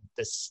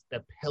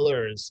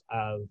pillars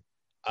of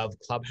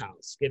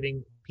Clubhouse,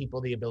 giving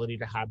people the ability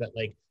to have that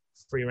like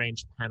free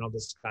range panel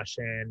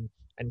discussion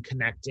and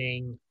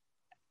connecting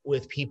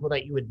with people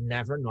that you would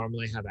never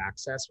normally have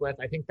access with.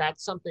 I think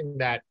that's something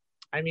that,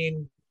 I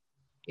mean,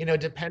 you know,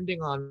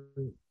 depending on,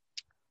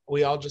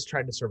 we all just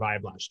tried to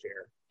survive last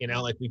year, you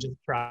know, like we just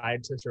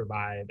tried to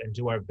survive and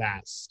do our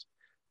best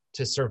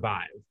to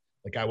survive.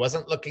 Like I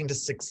wasn't looking to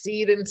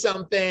succeed in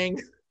something.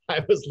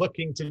 I was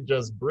looking to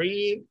just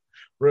breathe,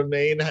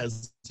 remain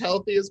as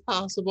healthy as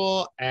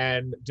possible,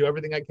 and do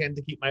everything I can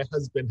to keep my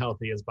husband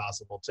healthy as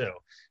possible too.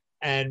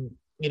 And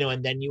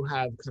and then you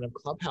have kind of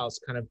Clubhouse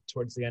kind of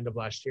towards the end of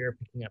last year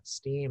picking up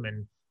steam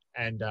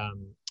and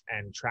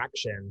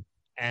traction,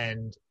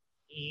 and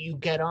you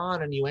get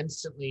on and you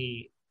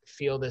instantly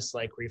feel this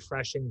like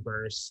refreshing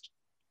burst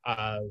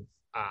of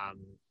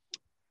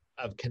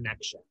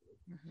connection,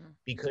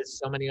 because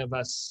so many of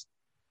us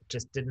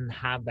just didn't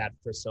have that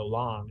for so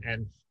long.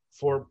 And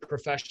for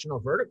professional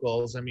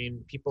verticals, I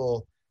mean,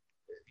 people,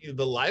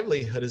 the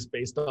livelihood is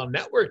based on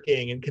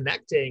networking and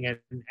connecting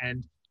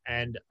and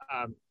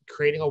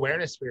creating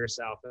awareness for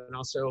yourself, and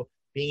also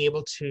being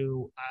able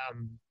to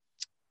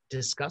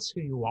discuss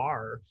who you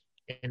are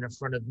in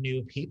front of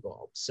new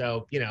people.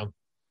 So,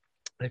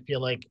 I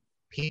feel like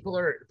people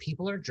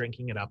are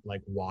drinking it up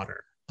like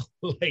water.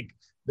 Like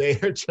they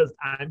are just,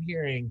 I'm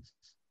hearing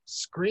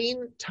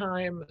screen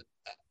time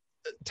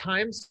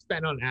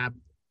spent on app,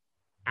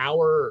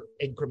 hour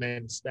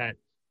increments that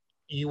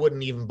you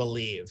wouldn't even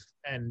believe.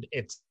 And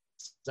it's,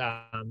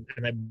 but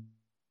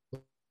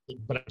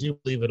I do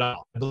believe it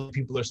all. I believe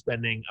people are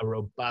spending a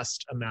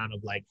robust amount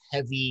of like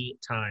heavy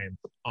time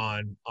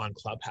on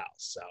Clubhouse.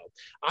 So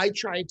I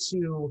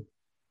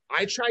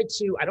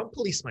don't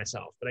police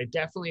myself, but I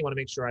definitely want to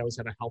make sure I always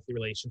have a healthy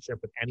relationship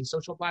with any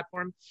social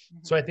platform.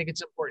 So I think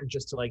it's important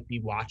just to like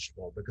be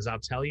watchful, because I'll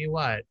tell you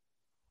what,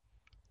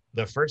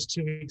 the first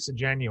 2 weeks of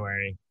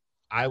January,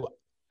 I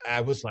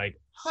was like,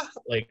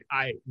 my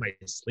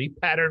sleep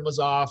pattern was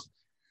off.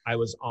 I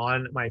was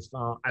on my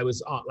phone. I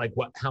was on like,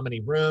 how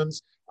many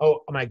rooms?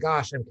 Oh my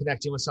gosh, I'm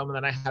connecting with someone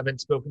that I haven't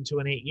spoken to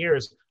in 8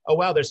 years. Oh,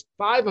 wow, there's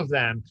 5 of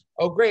them.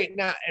 Oh, great.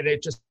 Now, and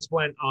it just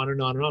went on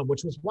and on and on,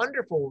 which was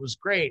wonderful. It was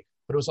great.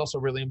 But it was also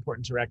really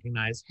important to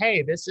recognize,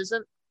 hey, this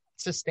isn't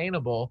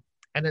sustainable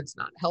and it's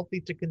not healthy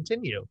to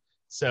continue.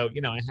 So,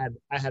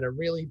 I had a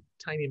really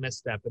tiny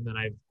misstep, and then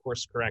I've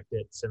course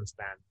corrected since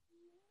then.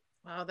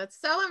 Wow,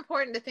 that's so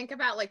important to think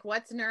about, like,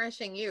 what's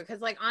nourishing you.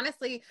 Because, like,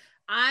 honestly,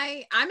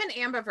 I'm an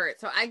ambivert,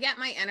 so I get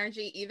my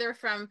energy either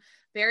from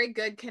very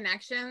good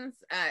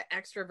connections,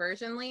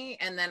 extroversionly,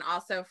 and then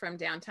also from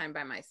downtime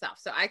by myself.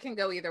 So I can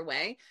go either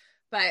way.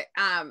 But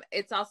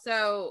it's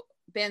also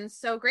been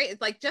so great.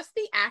 It's like just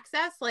the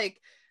access,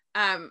 like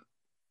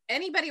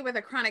anybody with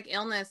a chronic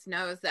illness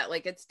knows that,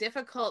 like, it's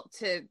difficult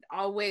to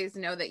always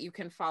know that you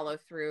can follow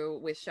through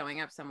with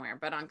showing up somewhere.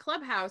 But on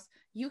Clubhouse,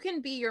 you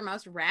can be your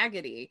most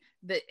raggedy,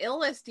 the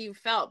illest you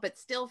felt, but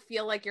still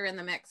feel like you're in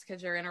the mix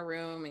because you're in a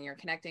room and you're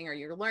connecting or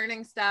you're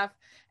learning stuff.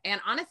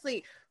 And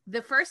honestly,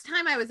 the first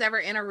time I was ever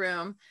in a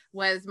room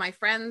was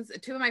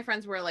two of my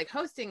friends were like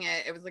hosting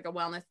it. It was like a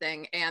wellness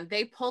thing, and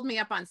they pulled me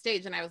up on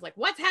stage and I was like,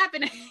 what's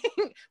happening?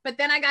 But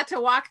then I got to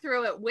walk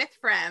through it with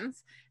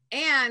friends.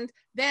 And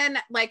then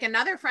like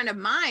another friend of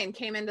mine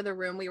came into the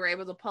room. We were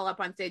able to pull up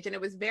on stage, and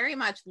it was very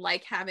much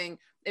like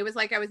it was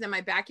like I was in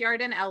my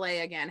backyard in LA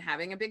again,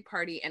 having a big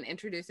party and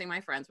introducing my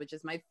friends, which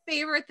is my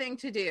favorite thing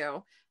to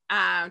do,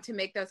 to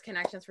make those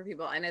connections for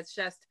people. And it's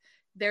just,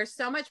 there's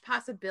so much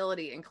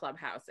possibility in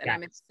Clubhouse, and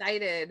I'm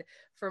excited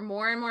for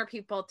more and more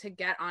people to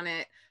get on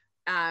it,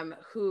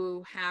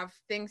 who have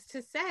things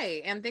to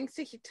say and things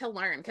to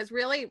learn. Because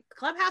really,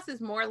 Clubhouse is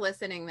more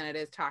listening than it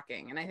is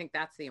talking. And I think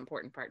that's the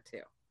important part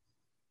too.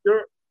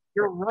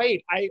 You're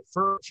right.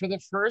 For the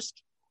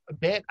first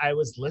bit, I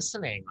was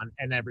listening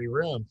in every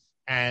room,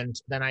 and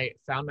then I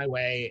found my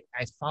way.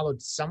 I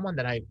followed someone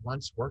that I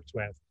once worked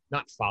with.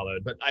 Not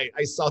followed, but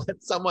I saw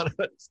that someone.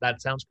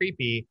 That sounds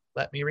creepy.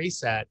 Let me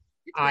reset.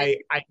 I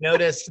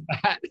noticed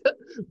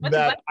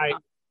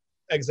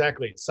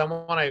exactly.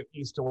 Someone I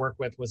used to work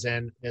with was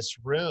in this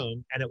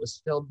room, and it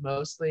was filled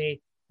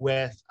mostly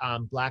with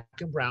Black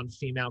and brown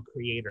female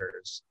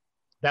creators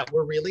that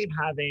were really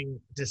having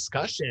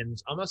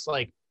discussions, almost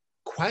like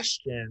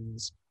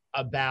questions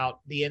about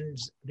the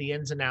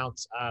ins and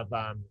outs of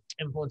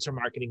influencer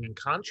marketing and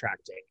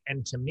contracting.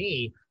 And to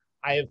me,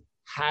 I've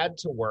had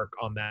to work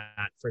on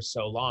that for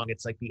so long.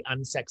 It's like the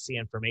unsexy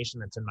information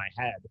that's in my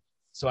head.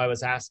 So I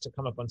was asked to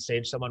come up on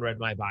stage. Someone read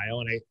my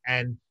bio,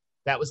 and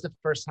that was the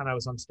first time I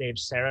was on stage.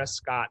 Sarah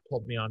Scott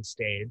pulled me on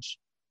stage.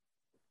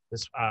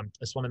 This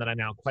woman that I'm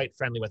now quite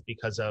friendly with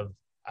because of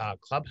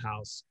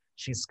Clubhouse.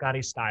 She's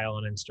Scotty Style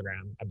on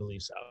Instagram, I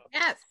believe so.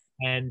 Yes.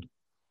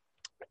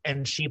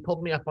 And she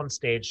pulled me up on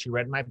stage. She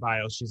read my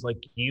bio. She's like,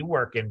 you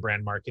work in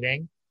brand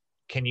marketing.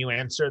 Can you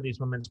answer these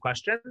women's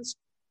questions?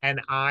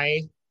 And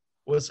I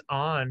was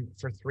on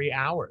for 3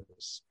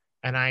 hours,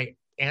 and I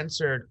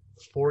answered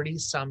 40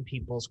 some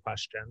people's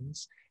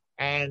questions.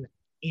 And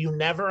you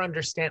never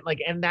understand,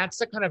 like, and that's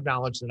the kind of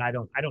knowledge that I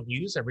don't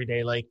use every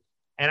day. Like,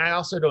 and I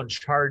also don't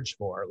charge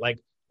for, like,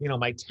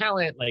 my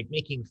talent, like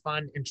making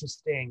fun,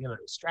 interesting,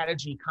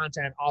 strategy,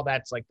 content, all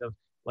that's like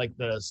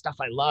the stuff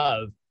I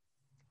love.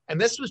 And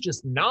this was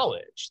just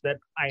knowledge that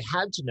I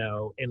had to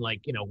know in,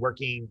 like,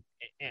 working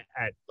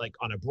at like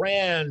on a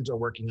brand or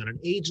working on an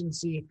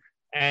agency.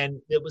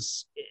 And it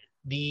was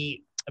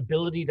the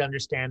ability to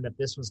understand that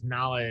this was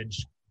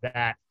knowledge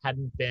that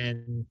hadn't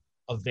been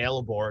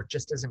available or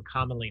just isn't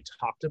commonly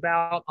talked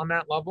about on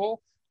that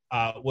level,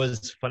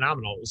 was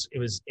phenomenal. It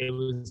was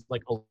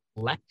like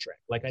electric.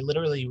 Like, I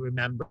literally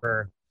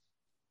remember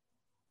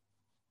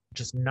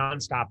just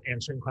nonstop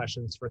answering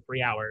questions for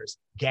 3 hours,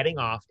 getting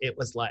off. It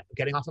was like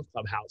getting off of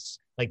Clubhouse,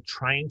 like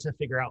trying to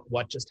figure out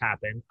what just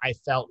happened. I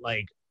felt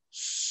like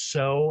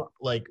so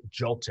like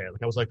jolted.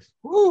 Like I was like,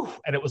 whoo,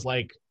 and it was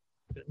like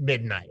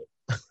midnight.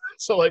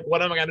 So like,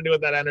 what am I going to do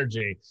with that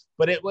energy?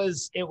 But it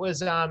was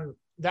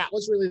that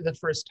was really the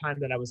first time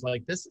that I was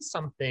like, this is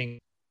something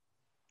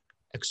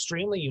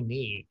extremely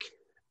unique,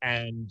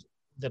 and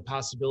the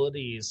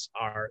possibilities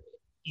are,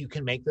 you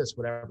can make this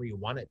whatever you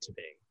want it to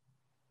be.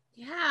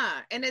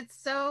 Yeah, and it's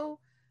so,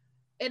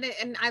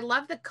 and I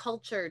love the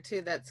culture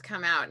too that's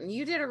come out. And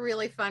you did a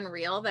really fun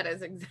reel that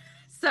is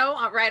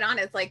so right on.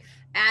 It's like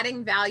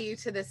adding value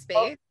to the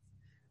space,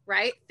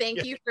 right?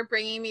 Thank you for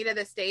bringing me to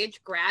the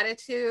stage.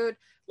 Gratitude,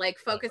 like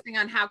focusing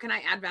on how can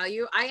I add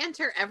value. I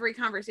enter every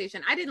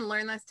conversation. I didn't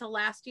learn this till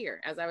last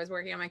year as I was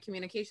working on my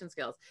communication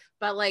skills.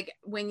 But like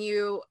when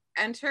you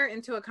enter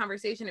into a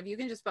conversation, if you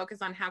can just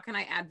focus on how can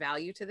I add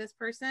value to this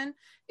person,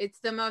 it's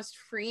the most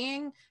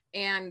freeing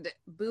and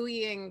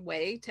buoying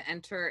way to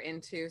enter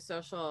into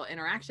social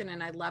interaction.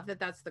 And I love that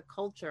that's the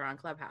culture on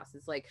Clubhouse.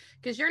 It's like,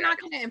 because you're not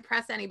going to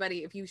impress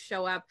anybody if you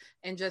show up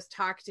and just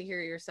talk to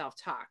hear yourself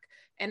talk.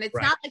 And it's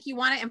not like you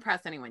want to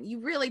impress anyone. You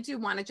really do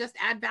want to just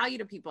add value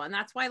to people. And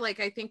that's why,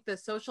 like, I think the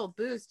social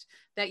boost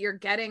that you're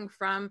getting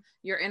from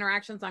your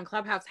interactions on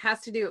Clubhouse has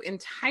to do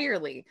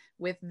entirely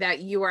with that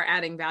you are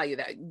adding value,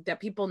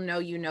 that people know,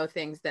 you know,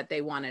 things that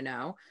they want to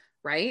know.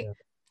 Right. Yeah.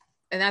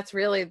 And that's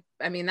really,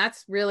 I mean,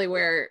 that's really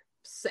where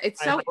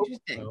it's so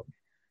interesting. So.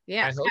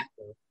 Yeah. I hope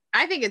so.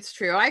 I think it's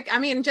true. I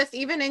mean, just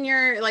even in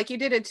your, like you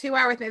did a 2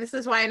 hour with me. This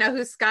is why I know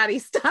who Scotty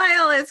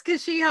Style is,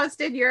 because she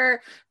hosted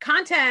your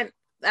content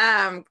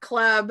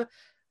club.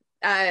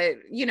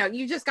 You know,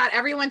 you just got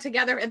everyone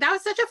together, and that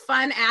was such a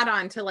fun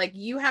add-on to like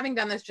you having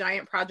done this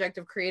giant project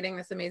of creating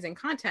this amazing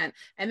content,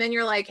 and then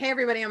you're like, hey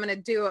everybody, I'm going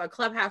to do a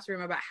Clubhouse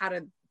room about how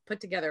to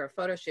put together a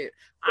photo shoot.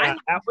 Yeah,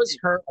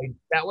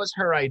 that was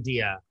her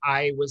idea.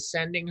 I was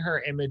sending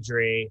her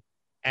imagery,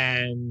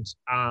 and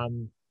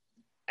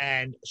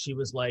she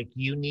was like,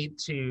 you need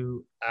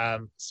to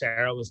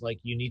Sarah was like,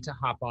 you need to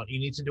hop on, you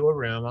need to do a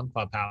room on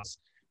Clubhouse,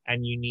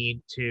 and you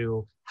need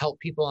to help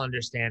people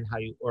understand how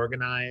you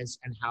organize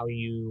and how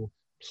you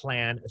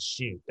plan a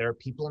shoot. There are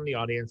people in the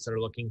audience that are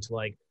looking to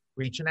like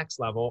reach a next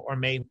level, or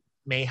may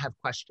have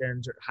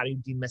questions, or how do you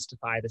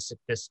demystify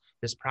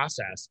this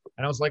process?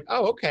 And I was like,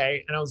 oh,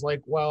 okay. And I was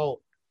like,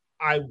 well,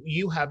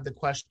 you have the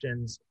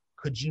questions.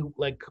 Could you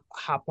like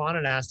hop on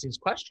and ask these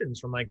questions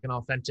from like an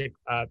authentic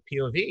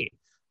POV?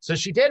 So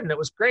she did, and it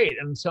was great.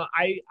 And so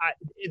I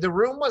the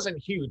room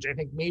wasn't huge. I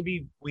think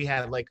maybe we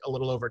had like a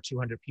little over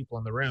 200 people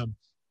in the room.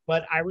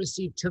 But I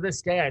received, to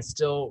this day, I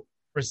still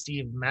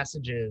receive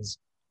messages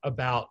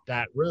about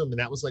that room. And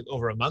that was like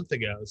over a month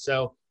ago.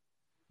 So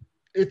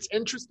it's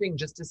interesting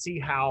just to see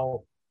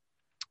how,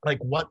 like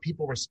what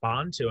people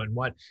respond to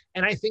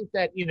and I think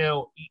that, you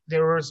know,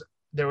 there was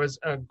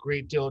a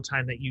great deal of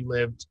time that you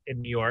lived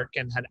in New York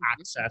and had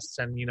access.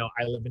 And, you know,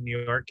 I live in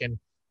New York, and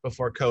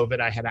before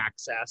COVID, I had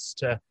access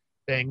to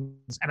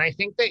things. And I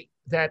think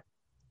that,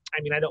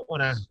 I mean, I don't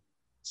want to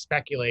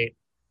speculate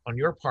on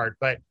your part,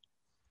 but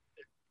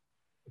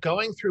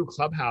going through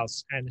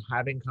Clubhouse and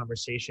having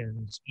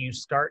conversations, you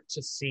start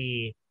to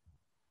see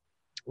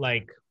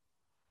like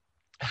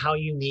how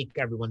unique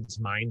everyone's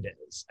mind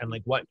is, and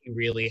like what you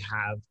really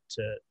have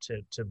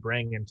to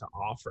bring and to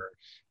offer.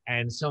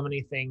 And so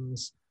many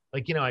things,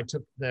 like, you know, I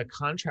took the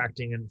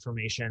contracting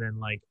information and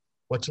like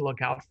what to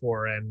look out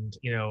for, and,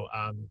 you know,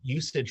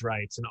 usage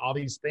rights and all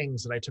these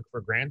things that I took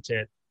for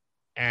granted.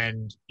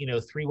 And, you know,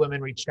 3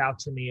 women reached out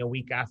to me a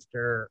week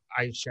after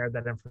I shared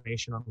that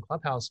information on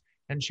Clubhouse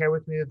and shared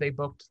with me that they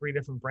booked 3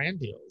 different brand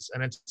deals.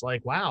 And it's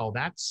like, wow,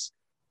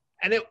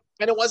 and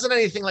it wasn't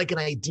anything like an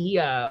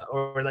idea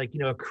or like, you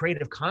know, a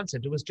creative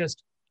concept. It was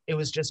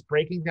just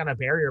breaking down a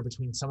barrier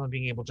between someone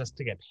being able just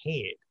to get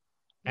paid.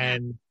 Yeah.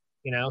 And,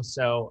 you know,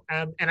 so,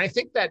 and I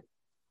think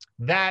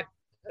that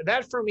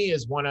for me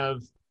is one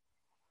of,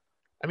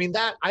 I mean,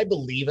 that I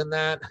believe in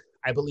that.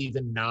 I believe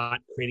in not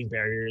creating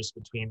barriers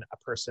between a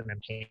person and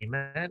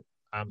payment,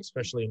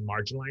 especially in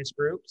marginalized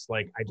groups.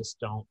 Like,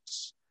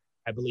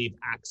 I believe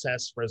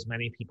access for as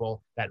many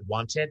people that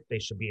want it, they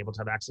should be able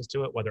to have access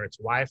to it, whether it's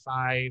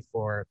Wi-Fi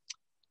for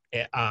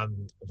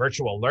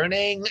virtual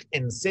learning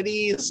in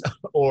cities,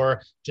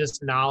 or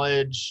just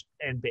knowledge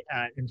and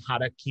how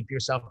to keep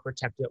yourself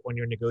protected when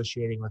you're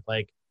negotiating with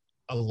like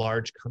a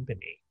large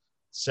company.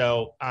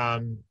 So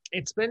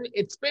it's been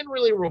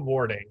really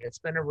rewarding. It's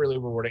been a really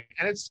rewarding,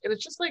 and it's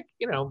just like,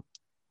 you know,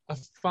 a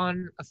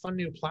fun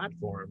new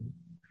platform.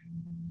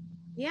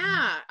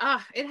 Yeah,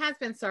 it has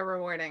been so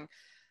rewarding.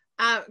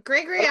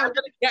 Gregory,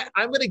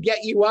 I'm gonna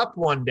get you up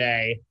one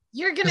day.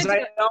 You're gonna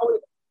do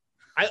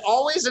I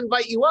always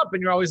invite you up,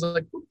 and you're always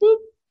like, boop, boop,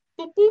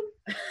 boop, boop.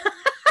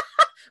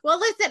 Well,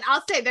 listen,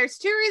 I'll say there's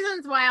 2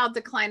 reasons why I'll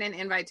decline an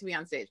invite to be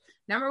on stage.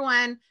 Number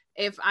one,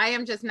 if I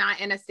am just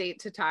not in a state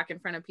to talk in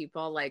front of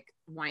people, like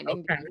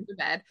winding down to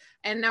bed.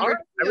 And number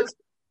 2,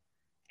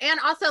 And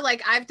also,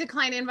 like, I've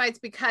declined invites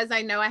because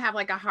I know I have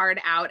like a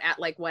hard out at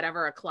like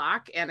whatever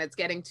o'clock, and it's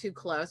getting too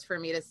close for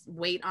me to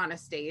wait on a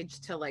stage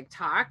to like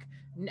talk,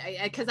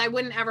 because I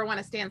wouldn't ever want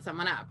to stand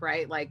someone up,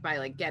 right? Like by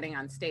like getting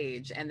on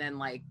stage and then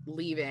like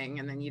leaving,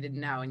 and then you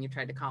didn't know and you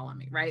tried to call on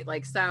me, right?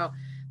 Like, so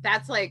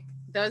that's like,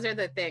 those are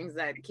the things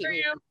that keep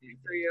me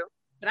for you.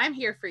 But I'm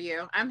here for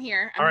you. I'm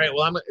here. All right.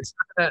 Well, it's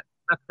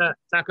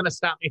not gonna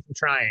stop me from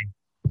trying.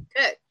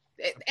 Good.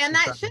 And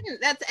that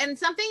shouldn't, and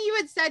something you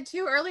had said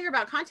too earlier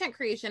about content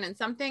creation, and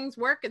some things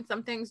work and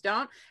some things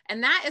don't.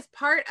 And that is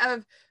part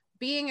of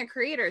being a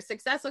creator.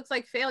 Success looks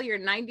like failure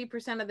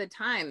 90% of the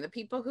time. The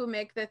people who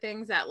make the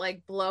things that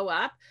like blow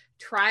up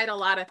tried a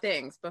lot of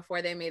things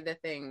before they made the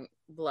thing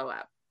blow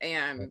up.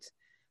 And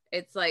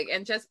it's like,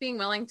 and just being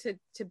willing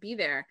to be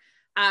there.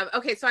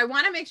 Okay. So I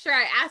want to make sure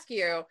I ask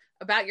you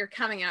about your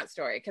coming out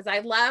story, because I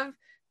love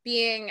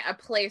being a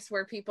place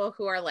where people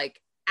who are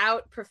like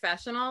out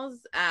professionals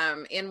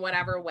in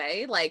whatever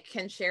way like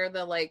can share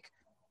I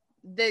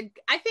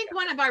think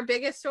one of our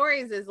biggest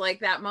stories is like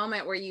that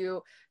moment where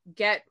you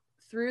get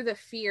through the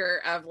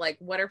fear of like,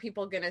 what are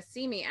people going to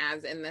see me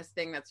as in this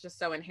thing that's just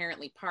so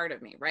inherently part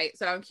of me, right?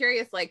 So I'm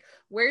curious, like,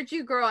 where'd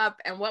you grow up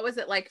and what was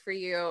it like for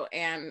you,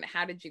 and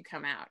how did you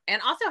come out?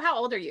 And also, how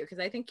old are you? Because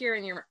I think you're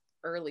in your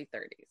early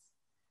 30s.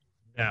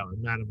 No,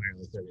 I'm not in my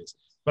early 30s.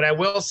 But I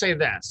will say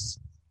this.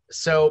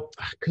 So,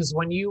 because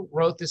when you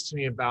wrote this to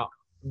me about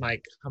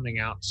my coming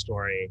out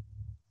story,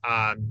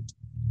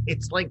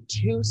 it's like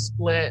two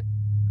split.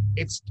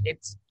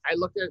 I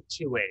looked at it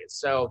two ways.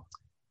 So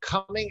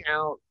coming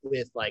out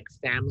with like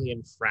family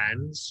and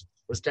friends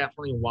was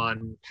definitely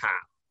one path.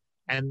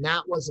 And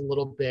that was a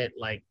little bit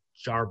like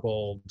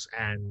jarbled.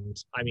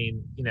 And I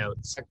mean, you know,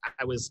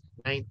 I was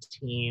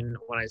 19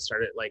 when I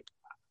started like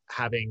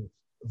having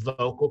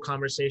vocal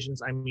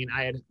conversations. I mean,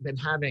 I had been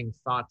having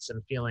thoughts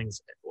and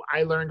feelings.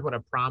 I learned what a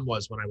prom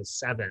was when I was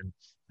 7.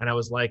 And I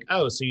was like,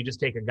 oh, so you just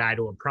take a guy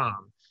to a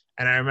prom.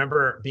 And I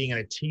remember being at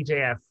a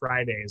TJF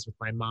Fridays with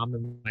my mom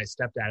and my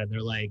stepdad, and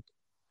they're like,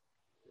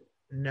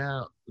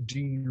 no, do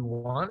you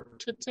want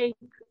to take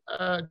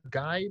a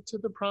guy to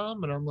the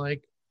prom? And I'm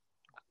like,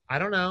 I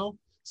don't know.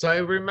 So I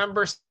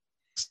remember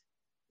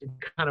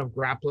kind of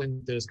grappling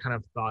with those kind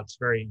of thoughts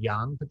very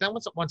young. But then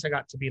once I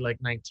got to be like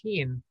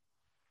 19,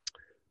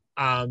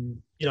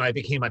 you know, I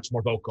became much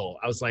more vocal.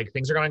 I was like,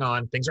 things are going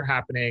on, things are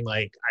happening.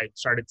 Like I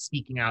started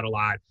speaking out a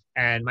lot,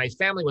 and my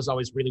family was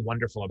always really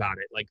wonderful about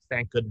it. Like,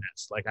 thank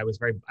goodness. Like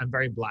I'm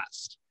very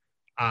blessed.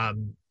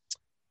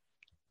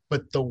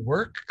 But the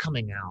work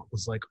coming out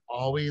was like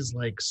always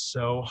like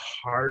so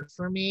hard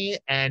for me.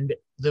 And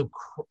the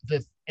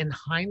in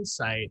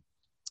hindsight,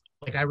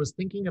 like I was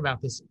thinking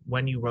about this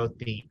when you wrote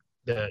the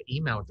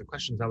email with the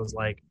questions. I was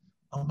like,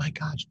 oh my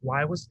gosh,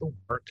 why was the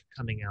work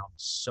coming out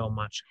so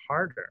much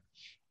harder?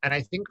 And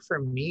I think for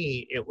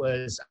me, it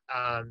was,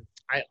 I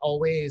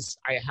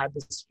had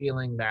this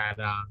feeling that,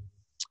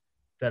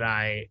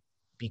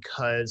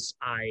 because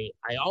I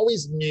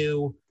always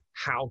knew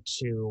how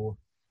to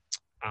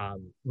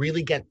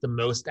really get the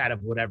most out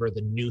of whatever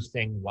the new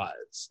thing was.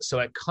 So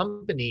at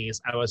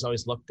companies, I was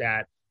always looked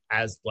at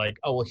as like,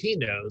 oh, well, he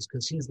knows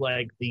because he's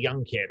like the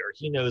young kid, or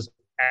he knows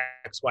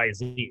X, Y,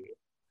 Z.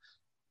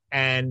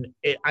 And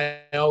I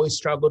always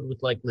struggled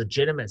with like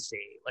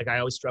legitimacy. Like I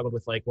always struggled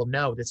with like, well,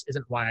 no, this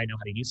isn't why I know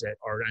how to use it,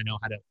 or I know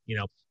how to, you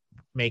know,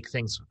 make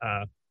things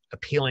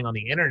appealing on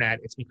the internet.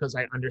 It's because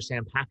I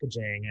understand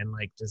packaging and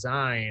like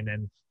design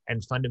and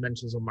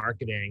fundamentals of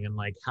marketing, and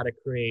like how to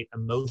create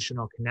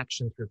emotional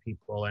connection through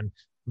people and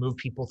move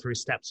people through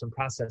steps and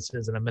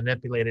processes and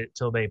manipulate it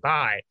till they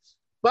buy.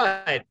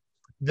 But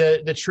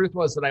the truth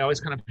was that I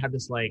always kind of had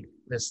this like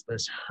this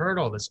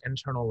hurdle, this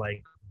internal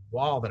like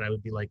wall that I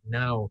would be like,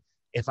 no,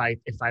 if I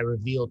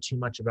reveal too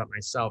much about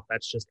myself,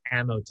 that's just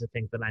ammo to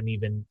think that I'm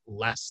even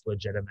less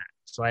legitimate.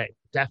 So I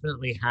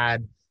definitely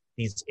had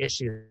these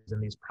issues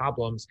and these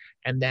problems.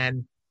 And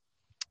then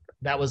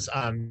that was,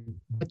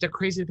 but the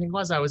crazy thing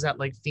was I was at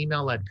like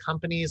female-led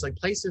companies, like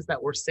places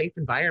that were safe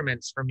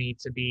environments for me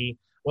to be.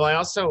 Well, I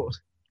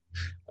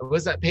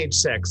was at Page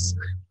Six,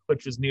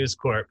 which was News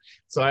Corp.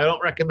 So I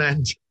don't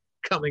recommend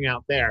coming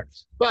out there,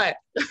 but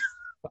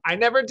I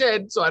never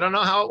did. So I don't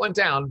know how it went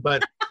down,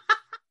 but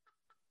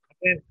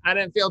I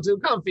didn't feel too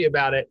comfy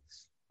about it.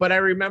 But I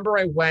remember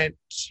I went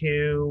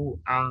to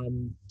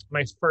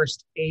my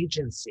first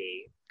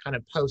agency, kind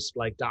of post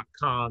like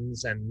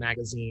 .coms and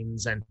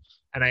magazines, and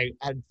I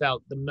had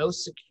felt the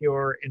most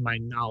secure in my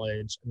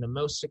knowledge and the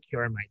most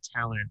secure in my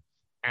talent.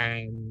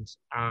 And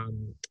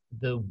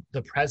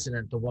the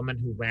president, the woman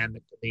who ran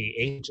the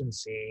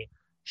agency,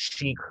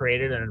 she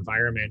created an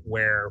environment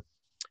where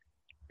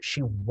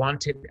she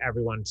wanted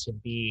everyone to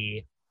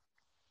be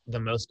the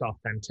most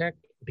authentic,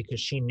 because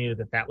she knew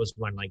that that was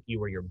when like you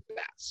were your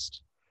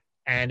best.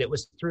 And it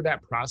was through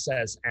that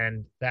process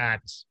and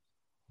that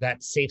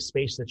safe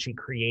space that she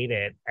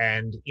created.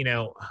 And, you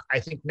know, I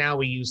think now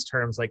we use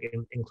terms like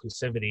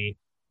inclusivity,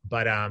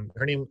 but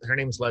her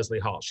name's Leslie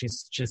Hall.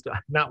 She's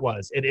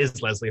it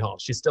is Leslie Hall.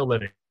 She's still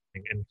living,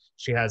 and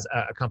she has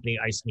a company,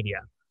 Ice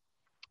Media.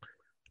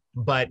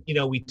 But,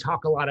 we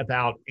talk a lot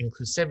about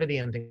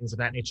inclusivity and things of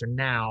that nature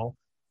now,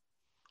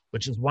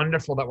 which is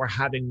wonderful that we're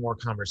having more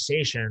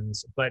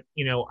conversations. But,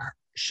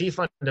 she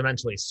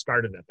fundamentally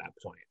started at that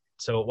point.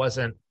 So it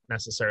wasn't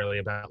necessarily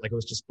about, it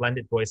was just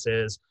blended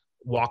voices,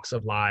 walks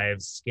of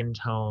lives, skin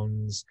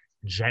tones,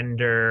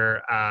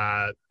 gender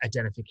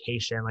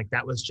identification.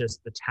 That was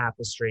just the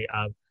tapestry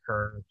of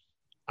her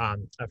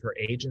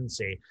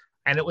agency.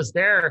 And it was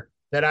there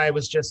that I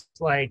was just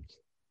like,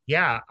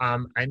 yeah,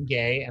 I'm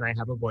gay and I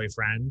have a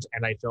boyfriend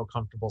and I feel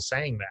comfortable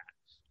saying that.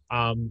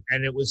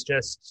 And it was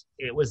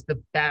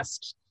the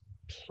best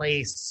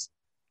place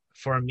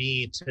for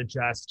me to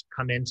just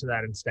come into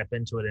that and step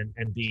into it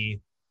and be,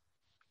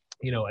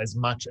 as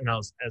much and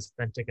as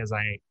authentic as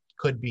I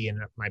could be in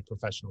my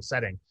professional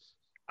setting.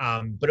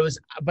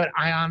 But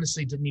I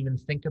honestly didn't even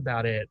think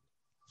about it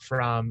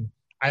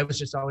I was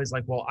just always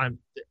like, well, I'm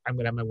going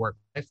to have my work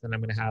life and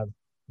I'm going to have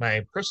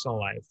my personal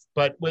life.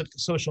 But with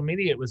social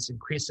media, it was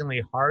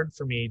increasingly hard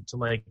for me to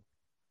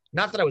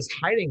not that I was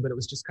hiding, but it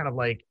was just kind of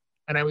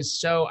and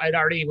I'd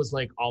already was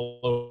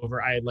all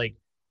over. I had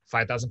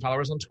 5,000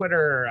 followers on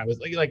Twitter. I was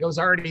I was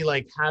already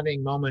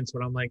having moments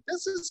when I'm like,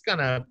 this is going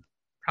to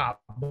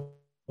probably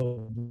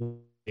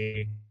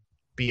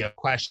be a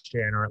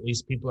question, or at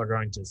least people are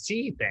going to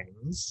see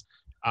things.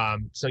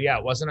 So yeah,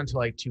 it wasn't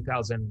until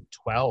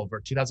 2012 or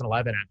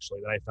 2011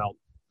 actually that I felt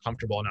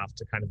comfortable enough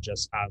to kind of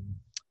just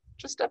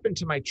step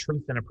into my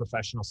truth in a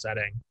professional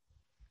setting.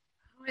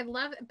 I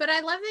love it. But I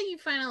love that you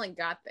finally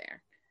got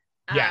there.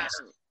 Yes.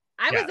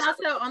 I was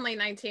also only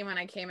 19 when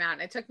I came out.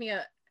 It took me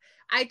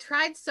I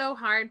tried so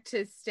hard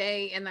to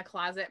stay in the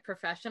closet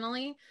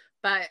professionally,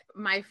 but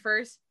my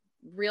first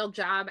real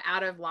job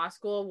out of law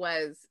school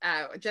was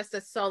just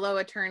a solo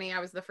attorney. I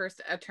was the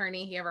first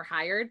attorney he ever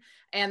hired.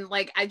 And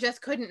I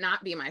just couldn't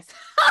not be myself.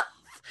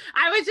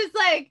 I was just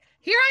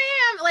here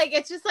I am.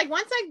 It's just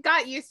once I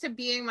got used to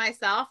being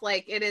myself,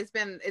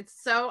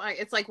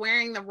 it's like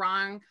wearing the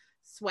wrong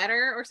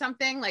sweater or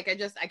something. I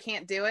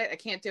can't do it.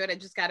 I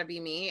just got to be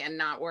me and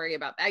not worry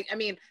about that. I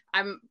mean,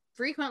 I'm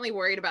frequently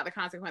worried about the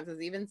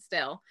consequences even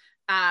still.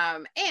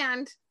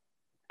 And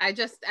I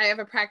have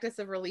a practice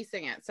of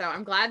releasing it. So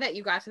I'm glad that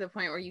you got to the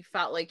point where you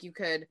felt like you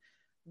could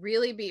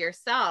really be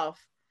yourself.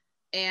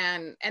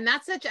 And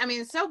that's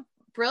it's so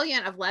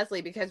brilliant of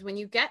Leslie, because when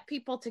you get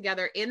people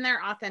together in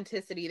their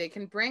authenticity, they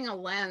can bring a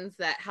lens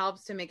that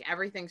helps to make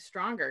everything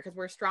stronger, because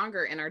we're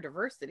stronger in our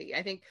diversity.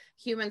 I think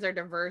humans are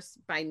diverse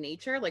by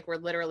nature. We're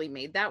literally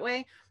made that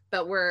way,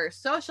 but we're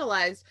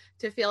socialized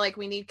to feel like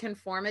we need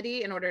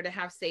conformity in order to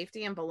have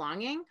safety and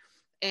belonging.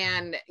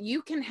 And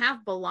you can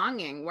have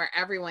belonging where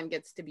everyone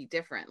gets to be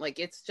different.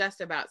 It's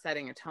just about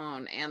setting a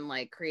tone and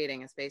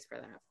creating a space for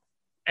that.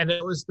 And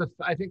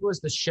I think it was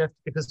the shift,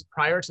 because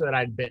prior to that,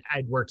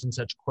 I'd worked in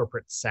such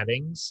corporate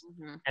settings,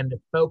 mm-hmm. and the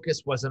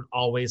focus wasn't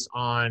always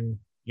on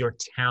your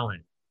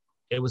talent.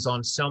 It was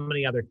on so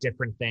many other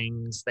different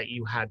things that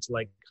you had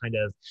to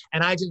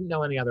and I didn't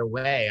know any other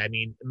way. I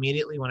mean,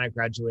 immediately when I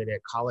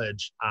graduated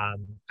college, I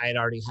had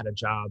already had a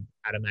job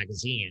at a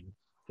magazine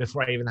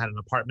before I even had an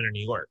apartment in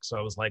New York. So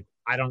I was like,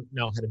 I don't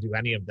know how to do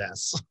any of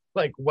this.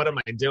 What am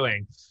I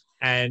doing?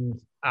 And,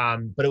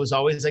 but it was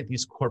always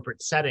these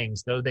corporate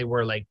settings, though they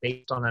were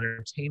based on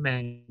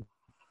entertainment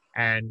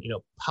and,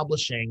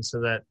 publishing,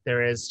 so that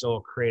there is still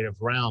a creative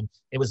realm.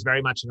 It was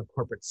very much in a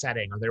corporate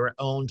setting, or they were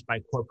owned by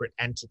corporate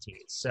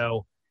entities.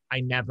 So I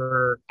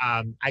never,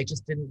 I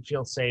just didn't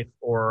feel safe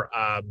or,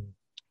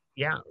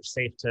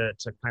 safe to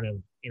kind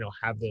of,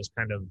 have those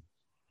kind of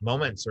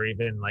moments, or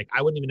even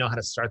I wouldn't even know how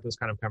to start those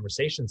kind of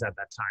conversations at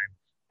that time.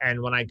 And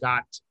when I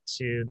got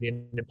to the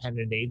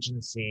independent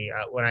agency,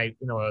 when I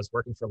was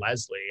working for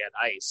Leslie at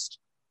Iced,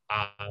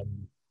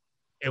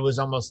 it was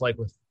almost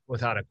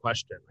without a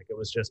question. It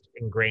was just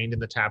ingrained in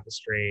the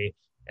tapestry,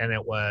 and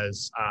it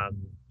was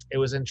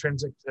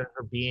intrinsic to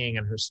her being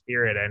and her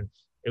spirit. And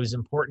it was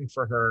important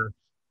for her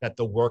that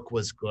the work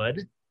was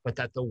good, but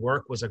that the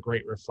work was a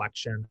great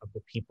reflection of the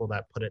people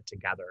that put it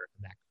together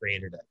and that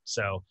created it.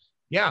 So,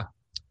 yeah.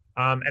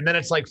 And then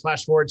it's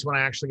flash forward to when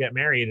I actually get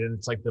married, and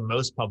it's the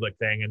most public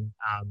thing. And,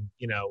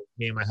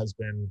 me and my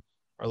husband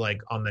are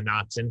on the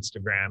Knots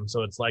Instagram.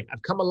 So it's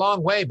I've come a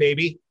long way,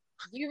 baby.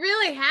 You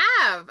really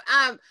have.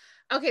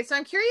 Okay. So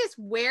I'm curious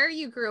where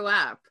you grew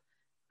up.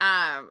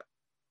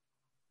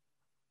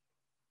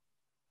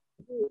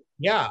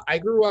 Yeah, I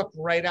grew up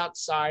right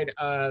outside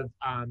of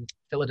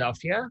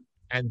Philadelphia,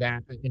 and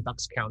then in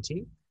Bucks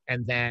County.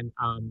 And then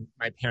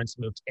my parents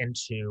moved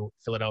into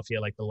Philadelphia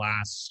the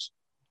last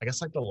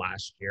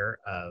year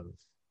of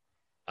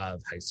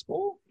high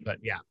school. But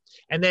yeah.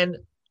 And then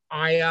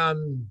I'd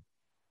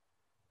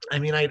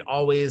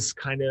always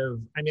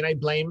I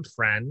blamed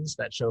friends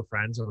that show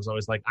Friends. I was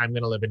always I'm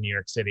going to live in New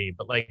York City.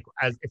 But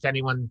if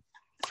anyone,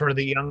 for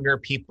the younger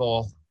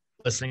people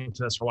listening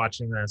to this or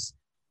watching this,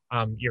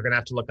 you're going to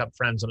have to look up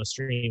Friends on a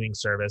streaming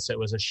service. It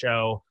was a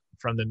show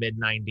from the mid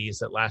 90s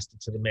that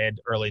lasted to the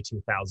early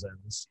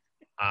 2000s.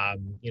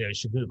 You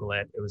should Google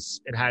it.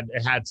 It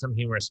had some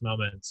humorous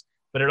moments.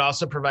 but it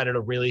also provided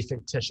a really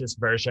fictitious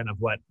version of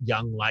what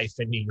young life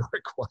in New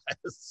York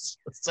was.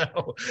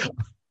 So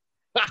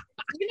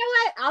You know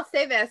what? I'll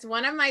say this.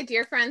 One of my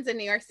dear friends in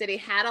New York City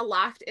had a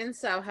loft in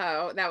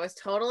Soho that was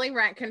totally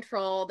rent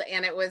controlled.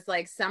 And it was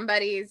like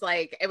somebody's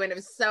like, it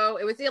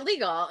was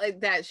illegal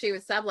that she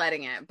was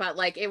subletting it. But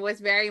like, it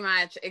was very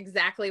much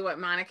exactly what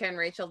Monica and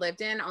Rachel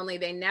lived in, only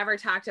they never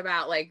talked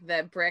about like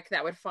the brick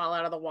that would fall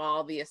out of the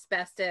wall, the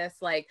asbestos,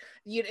 like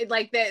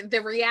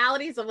the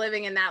realities of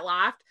living in that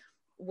loft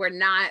were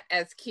not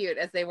as cute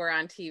as they were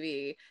on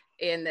TV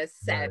in this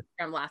set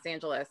from Los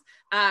Angeles.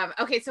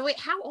 Okay. So wait,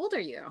 how old are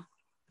you?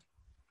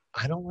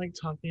 I don't like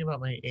talking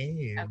about my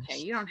age. Okay,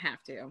 you don't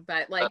have to,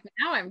 but like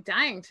now I'm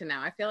dying to know.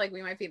 I feel like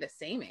we might be the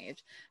same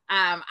age.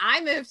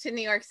 I moved to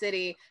New York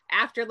City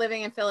after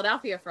living in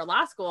Philadelphia for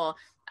law school.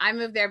 I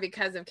moved there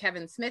because of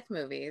Kevin Smith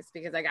movies,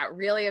 because I got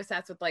really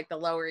obsessed with like the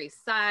Lower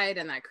East Side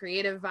and that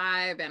creative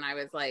vibe. And I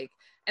was like,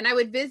 and I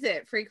would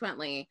visit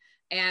frequently.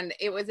 And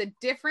it was a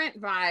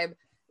different vibe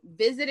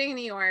visiting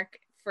New York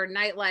for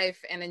nightlife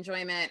and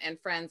enjoyment and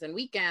friends and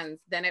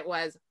weekends than it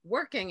was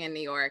working in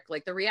New York.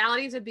 Like the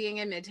realities of being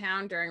in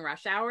Midtown during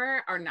rush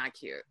hour are not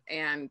cute.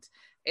 And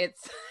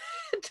it's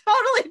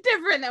totally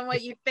different than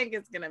what you think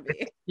it's going to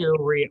be.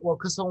 Well,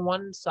 because on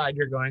one side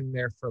you're going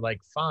there for like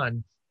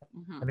fun,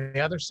 and on the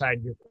other side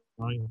you're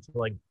going to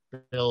like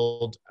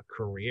build a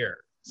career.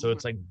 So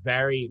it's like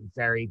very,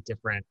 very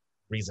different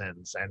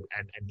reasons and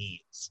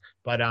needs.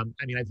 But I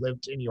mean, I've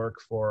lived in New York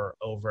for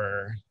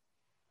over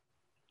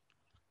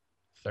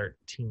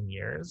 13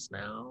 years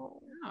now.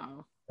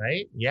 Oh.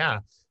 Right? Yeah.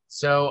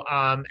 So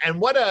and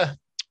what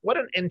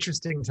an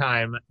interesting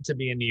time to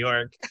be in New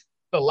York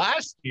the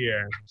last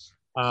year.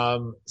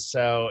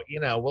 So,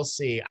 we'll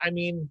see. I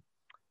mean,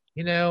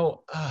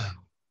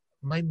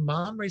 my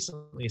mom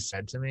recently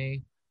said to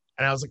me,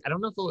 and I was like, I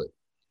don't know if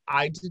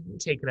I didn't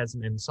take it as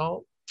an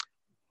insult,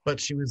 but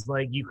she was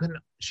like,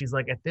 she's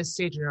like, at this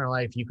stage in her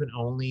life, you can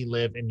only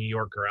live in New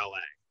York or LA.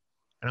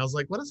 And I was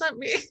like, what does that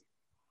mean?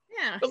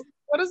 Yeah.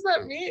 What does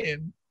that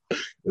mean?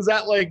 Is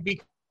that like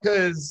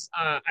because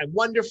I'm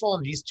wonderful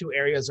and these two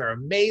areas are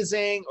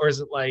amazing? Or is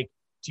it like,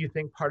 do you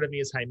think part of me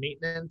is high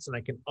maintenance and I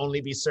can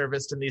only be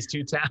serviced in these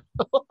two towns?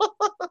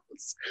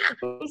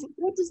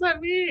 What does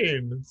that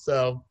mean?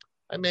 So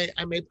I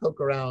may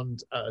poke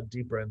around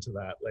deeper into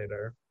that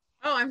later.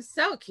 Oh, I'm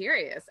so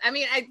curious. I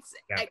mean,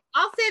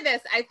 I'll say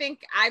this. I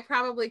think I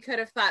probably could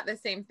have thought the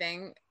same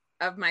thing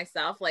of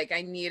myself. Like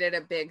I needed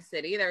a big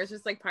city. There was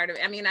just like part of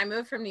it. I mean, I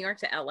moved from New York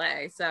to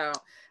LA. So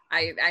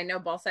I know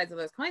both sides of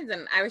those coins.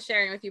 And I was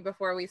sharing with you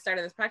before we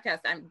started this podcast,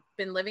 I've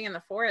been living in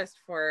the forest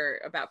for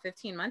about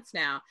 15 months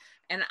now.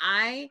 And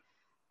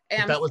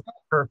that was the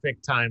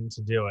perfect time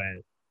to do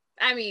it.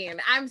 I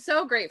mean, I'm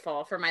so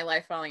grateful for my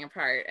life falling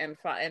apart and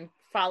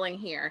falling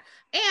here.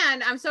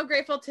 And I'm so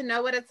grateful to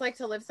know what it's like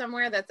to live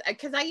somewhere that's,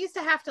 because I used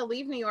to have to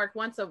leave New York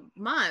once a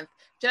month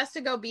just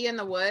to go be in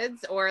the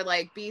woods or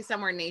like be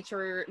somewhere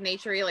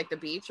naturey, like the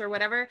beach or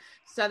whatever,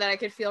 so that I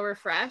could feel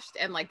refreshed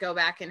and like go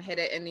back and hit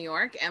it in New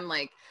York. And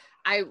like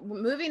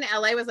moving to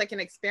LA was like an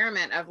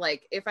experiment of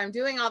like, if I'm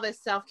doing all this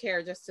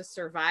self-care just to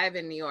survive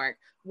in New York,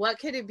 what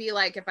could it be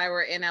like if I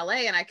were in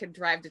LA and I could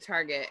drive to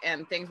Target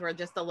and things were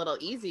just a little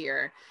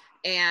easier?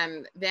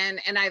 And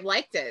I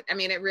liked it. I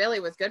mean, it really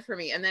was good for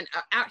me. And then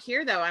out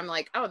here though, I'm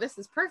like, oh, this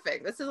is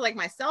perfect. This is like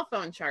my cell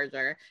phone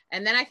charger.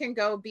 And then I can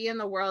go be in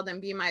the world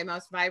and be my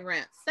most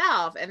vibrant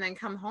self and then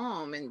come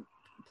home and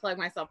plug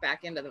myself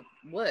back into the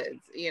woods,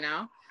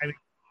 I mean,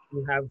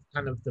 you have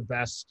kind of the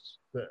best,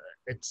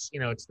 it's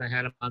the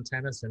Hannah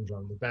Montana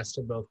syndrome, the best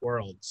of both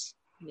worlds.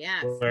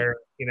 Yes. Where,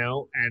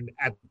 and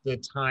at the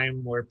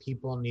time where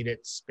people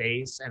needed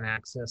space and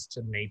access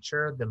to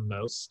nature the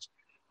most,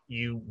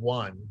 you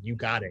won. You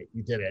got it.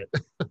 You did it.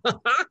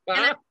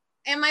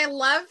 and my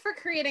love for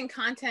creating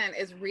content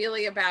is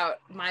really about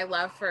my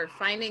love for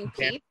finding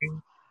peace.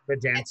 The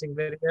dancing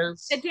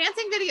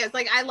videos.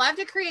 Like I love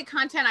to create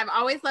content. I've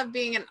always loved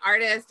being an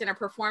artist and a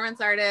performance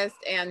artist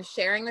and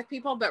sharing with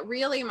people. But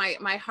really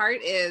my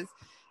heart is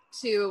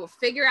to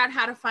figure out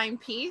how to find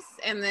peace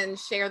and then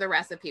share the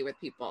recipe with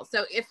people.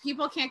 So if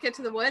people can't get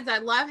to the woods, I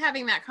love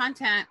having that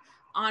content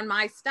on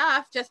my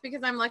stuff just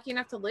because I'm lucky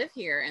enough to live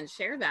here and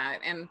share that.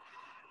 And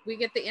we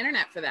get the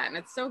internet for that. And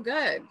it's so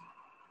good.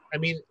 I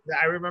mean,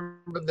 I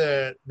remember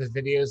the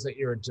videos that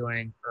you were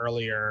doing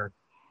earlier.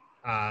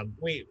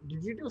 Wait,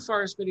 did you do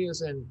forest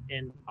videos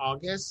in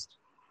August?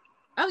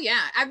 Oh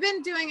yeah. I've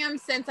been doing them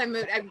since I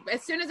moved.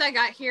 As soon as I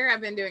got here,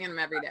 I've been doing them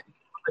every day.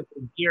 Like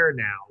a year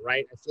now,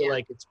 right? I feel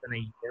like it's been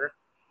a year.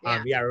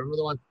 Yeah. I remember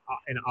the one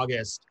in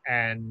August,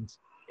 and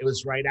it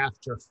was right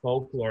after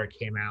Folklore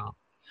came out.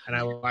 And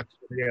I watched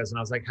the videos, and I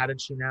was like, "How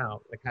did she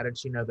know? Like, how did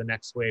she know the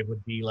next wave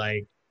would be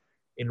like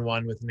in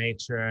one with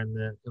nature and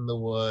in the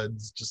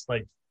woods, just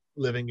like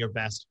living your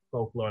best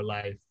folklore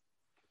life?"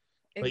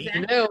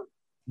 Exactly. But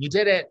you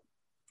did it.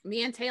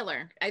 Me and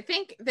Taylor. I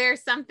think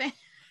there's something.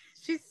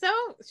 She's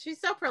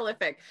so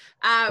prolific.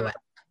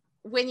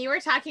 When you were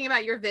talking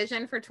about your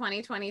vision for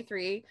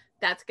 2023,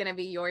 that's going to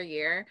be your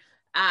year.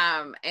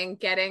 and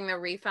getting the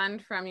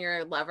refund from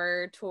your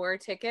Lover tour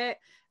ticket,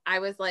 I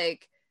was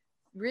like,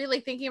 really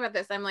thinking about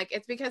this. I'm like,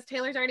 it's because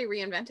Taylor's already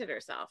reinvented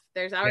herself.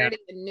 There's already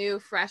a new,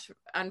 fresh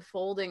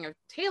unfolding of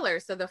Taylor.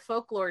 So the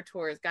Folklore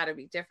tour has got to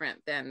be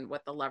different than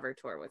what the Lover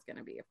tour was going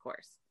to be, of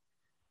course.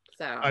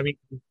 So I mean,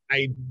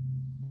 I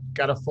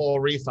got a full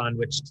refund,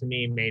 which to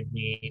me made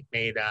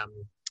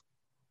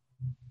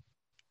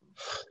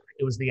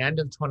it was the end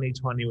of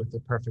 2020 with the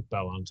perfect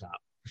bow on top.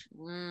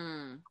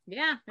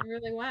 Yeah, it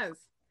really was.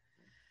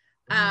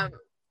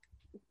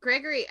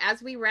 Gregory,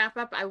 as we wrap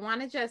up, I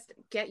want to just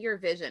get your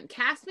vision.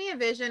 Cast me a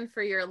vision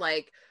for your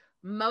like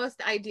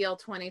most ideal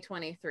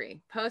 2023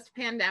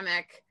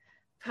 post-pandemic,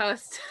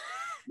 post.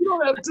 You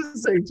don't have to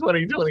say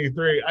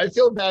 2023. I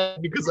feel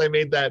bad because I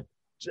made that.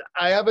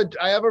 I have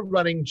a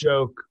running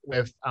joke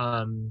with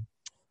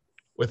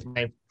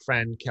my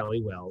friend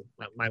Kelly Will,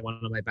 one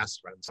of my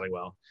best friends, Kelly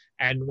Will.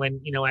 And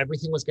when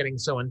everything was getting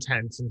so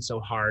intense and so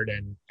hard,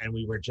 and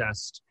we were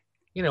just,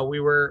 we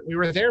were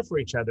there for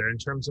each other in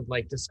terms of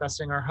like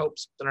discussing our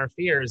hopes and our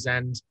fears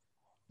and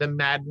the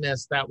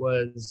madness that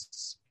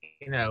was,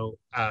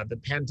 the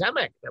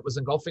pandemic that was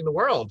engulfing the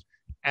world.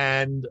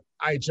 And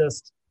I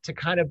just, to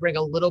kind of bring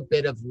a little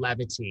bit of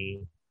levity,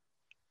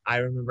 I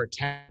remember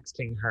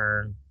texting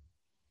her,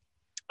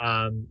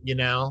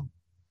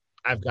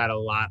 I've got a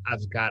lot. I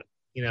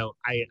know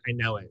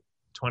it.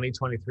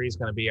 2023 is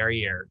going to be our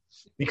year,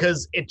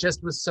 because it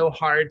just was so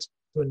hard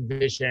to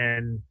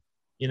envision,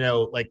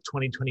 like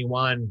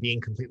 2021 being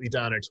completely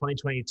done, or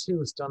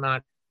 2022 still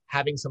not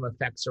having some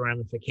effects or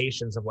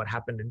ramifications of what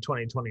happened in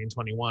 2020 and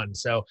 21.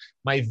 So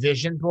my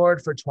vision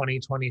board for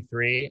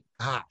 2023,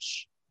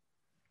 gosh.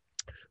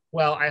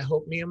 Well, I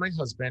hope me and my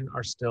husband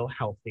are still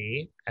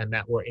healthy and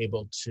that we're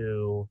able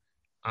to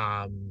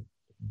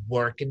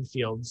work in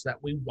fields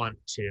that we want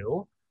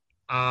to.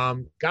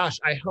 Gosh,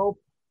 I hope.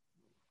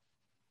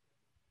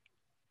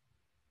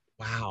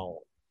 Wow.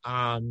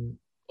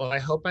 Well, I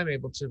hope I'm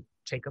able to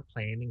take a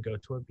plane and go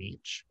to a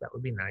beach. That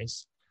would be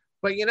nice.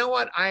 But you know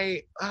what?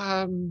 I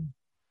hope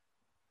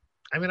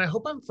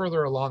I'm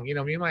further along. Me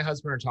and my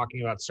husband are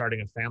talking about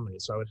starting a family.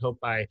 So I would hope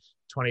by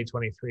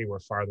 2023 we're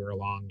farther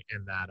along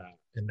in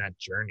that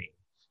journey.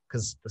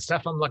 Because the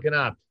stuff I'm looking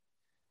up,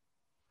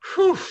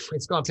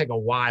 it's going to take a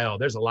while.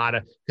 There's a lot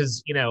of,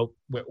 because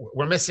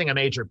we're missing a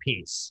major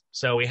piece,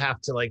 so we have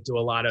to like do a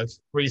lot of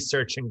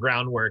research and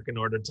groundwork in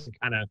order to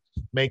kind of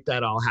make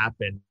that all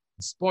happen.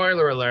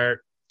 Spoiler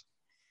alert.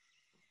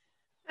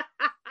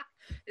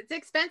 It's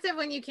expensive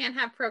when you can't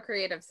have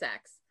procreative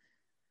sex.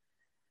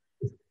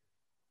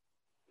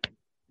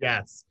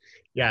 Yes,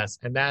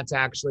 and that's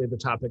actually the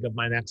topic of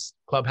my next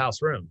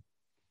Clubhouse room.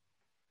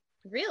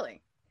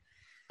 Really?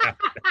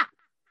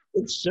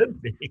 It should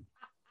be.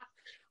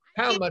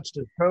 How much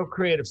does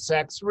procreative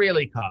sex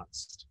really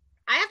cost?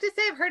 I have to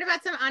say, I've heard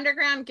about some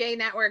underground gay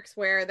networks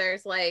where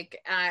there's like,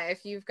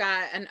 if you've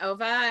got an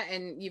ova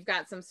and you've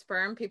got some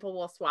sperm, people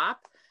will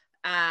swap.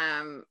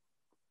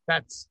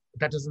 That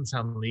doesn't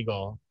sound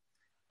legal.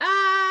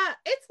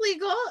 It's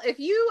legal. If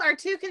you are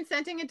two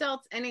consenting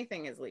adults,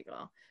 anything is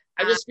legal.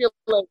 I just feel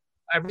like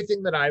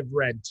everything that I've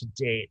read to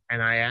date,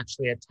 and I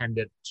actually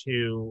attended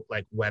 2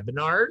 like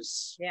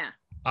webinars. Yeah.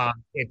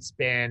 It's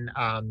been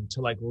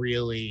to like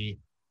really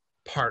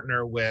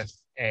partner with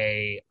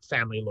a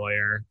family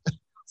lawyer,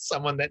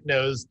 someone that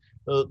knows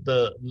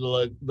the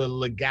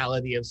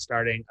legality of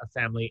starting a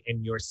family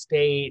in your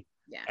state,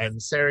 yes, and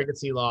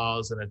surrogacy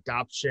laws and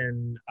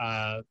adoption,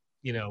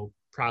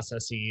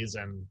 processes.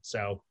 And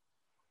so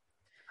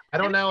I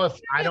don't know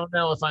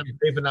if I'm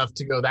brave enough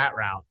to go that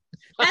route.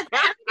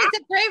 It's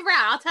a brave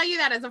route. I'll tell you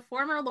that as a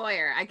former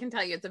lawyer. I can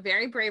tell you it's a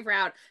very brave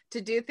route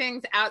to do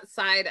things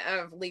outside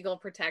of legal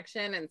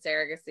protection and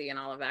surrogacy and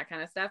all of that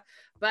kind of stuff.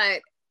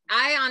 But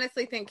I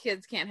honestly think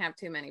kids can't have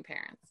too many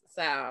parents.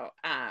 So,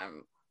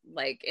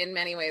 like in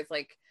many ways,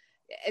 like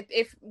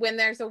if when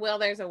there's a will,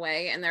 there's a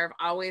way. And there have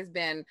always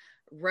been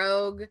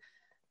rogue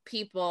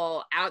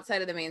people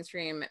outside of the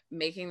mainstream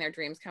making their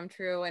dreams come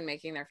true and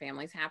making their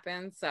families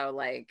happen. So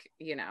like,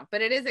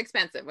 but it is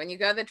expensive. When you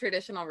go the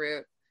traditional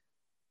route,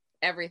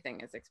 everything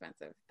is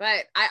expensive.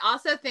 But I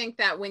also think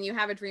that when you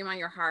have a dream on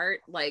your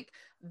heart, like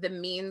the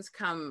means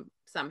come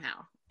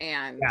somehow.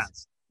 And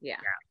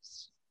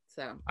yes.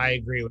 So I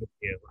agree with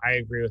you. I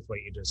agree with what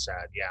you just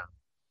said. Yeah.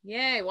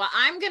 Yay. Well,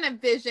 I'm going to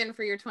vision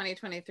for your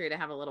 2023 to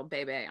have a little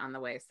baby on the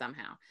way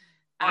somehow.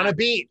 On a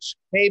beach.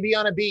 Baby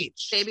on a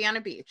beach. Baby on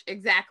a beach.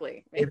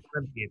 Exactly. Baby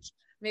on a beach.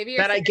 Maybe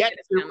that I get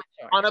to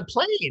on a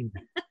plane.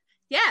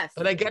 Yes.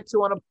 That I get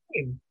to on a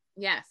plane.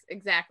 Yes,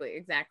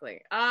 exactly.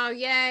 Oh,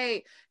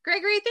 yay.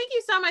 Gregory, thank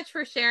you so much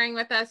for sharing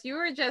with us. You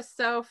were just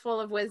so full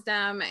of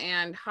wisdom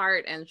and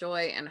heart and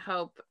joy and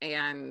hope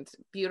and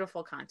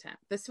beautiful content,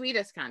 the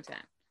sweetest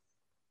content.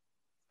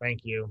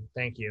 Thank you.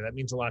 That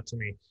means a lot to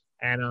me.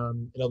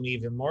 And it'll mean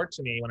even more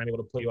to me when I'm able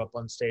to put you up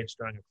on stage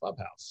during a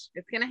Clubhouse.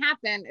 It's going to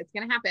happen.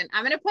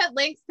 I'm going to put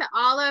links to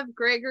all of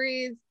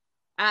Gregory's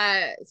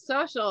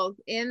socials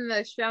in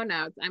the show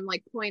notes. I'm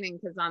like pointing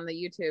because on the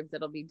YouTubes,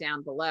 it'll be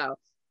down below.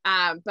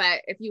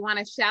 But if you want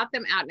to shout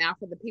them out now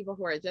for the people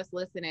who are just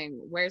listening,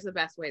 where are the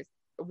best ways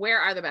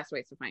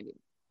to find you?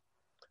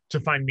 To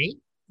find me?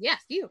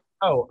 Yes, you.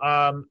 Oh,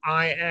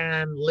 I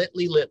am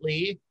Litley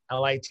Litley,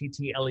 Littley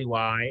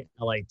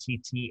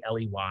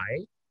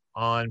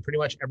on pretty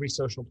much every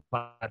social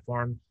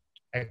platform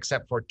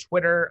except for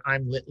Twitter.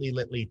 I'm Litley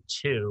Litley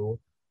 2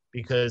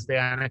 because they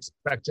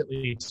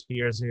unexpectedly 2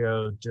 years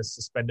ago just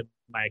suspended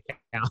my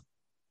account.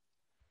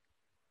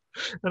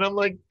 And I'm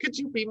like, could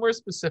you be more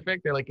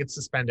specific? They're like, it's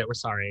suspended. We're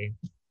sorry.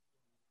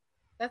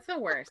 That's the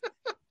worst.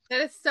 That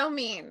is so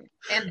mean.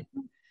 And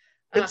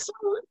it's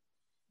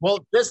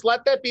well, just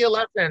let that be a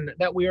lesson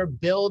that we are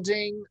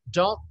building.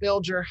 Don't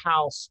build your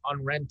house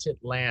on rented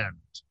land.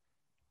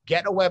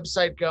 Get a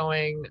website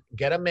going,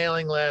 get a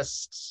mailing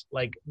list,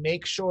 like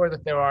make sure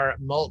that there are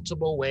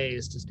multiple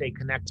ways to stay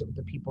connected with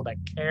the people that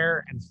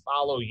care and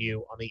follow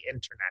you on the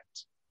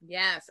internet.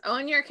 Yes,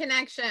 own your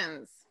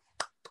connections.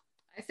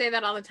 I say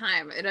that all the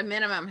time. At a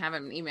minimum, have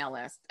an email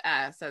list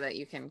so that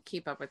you can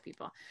keep up with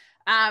people.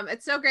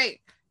 It's so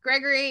great.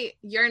 Gregory,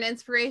 you're an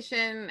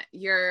inspiration.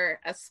 You're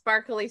a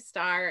sparkly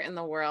star in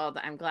the world.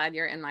 I'm glad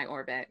you're in my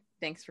orbit.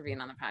 Thanks for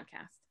being on the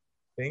podcast.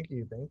 Thank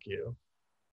you. Thank you.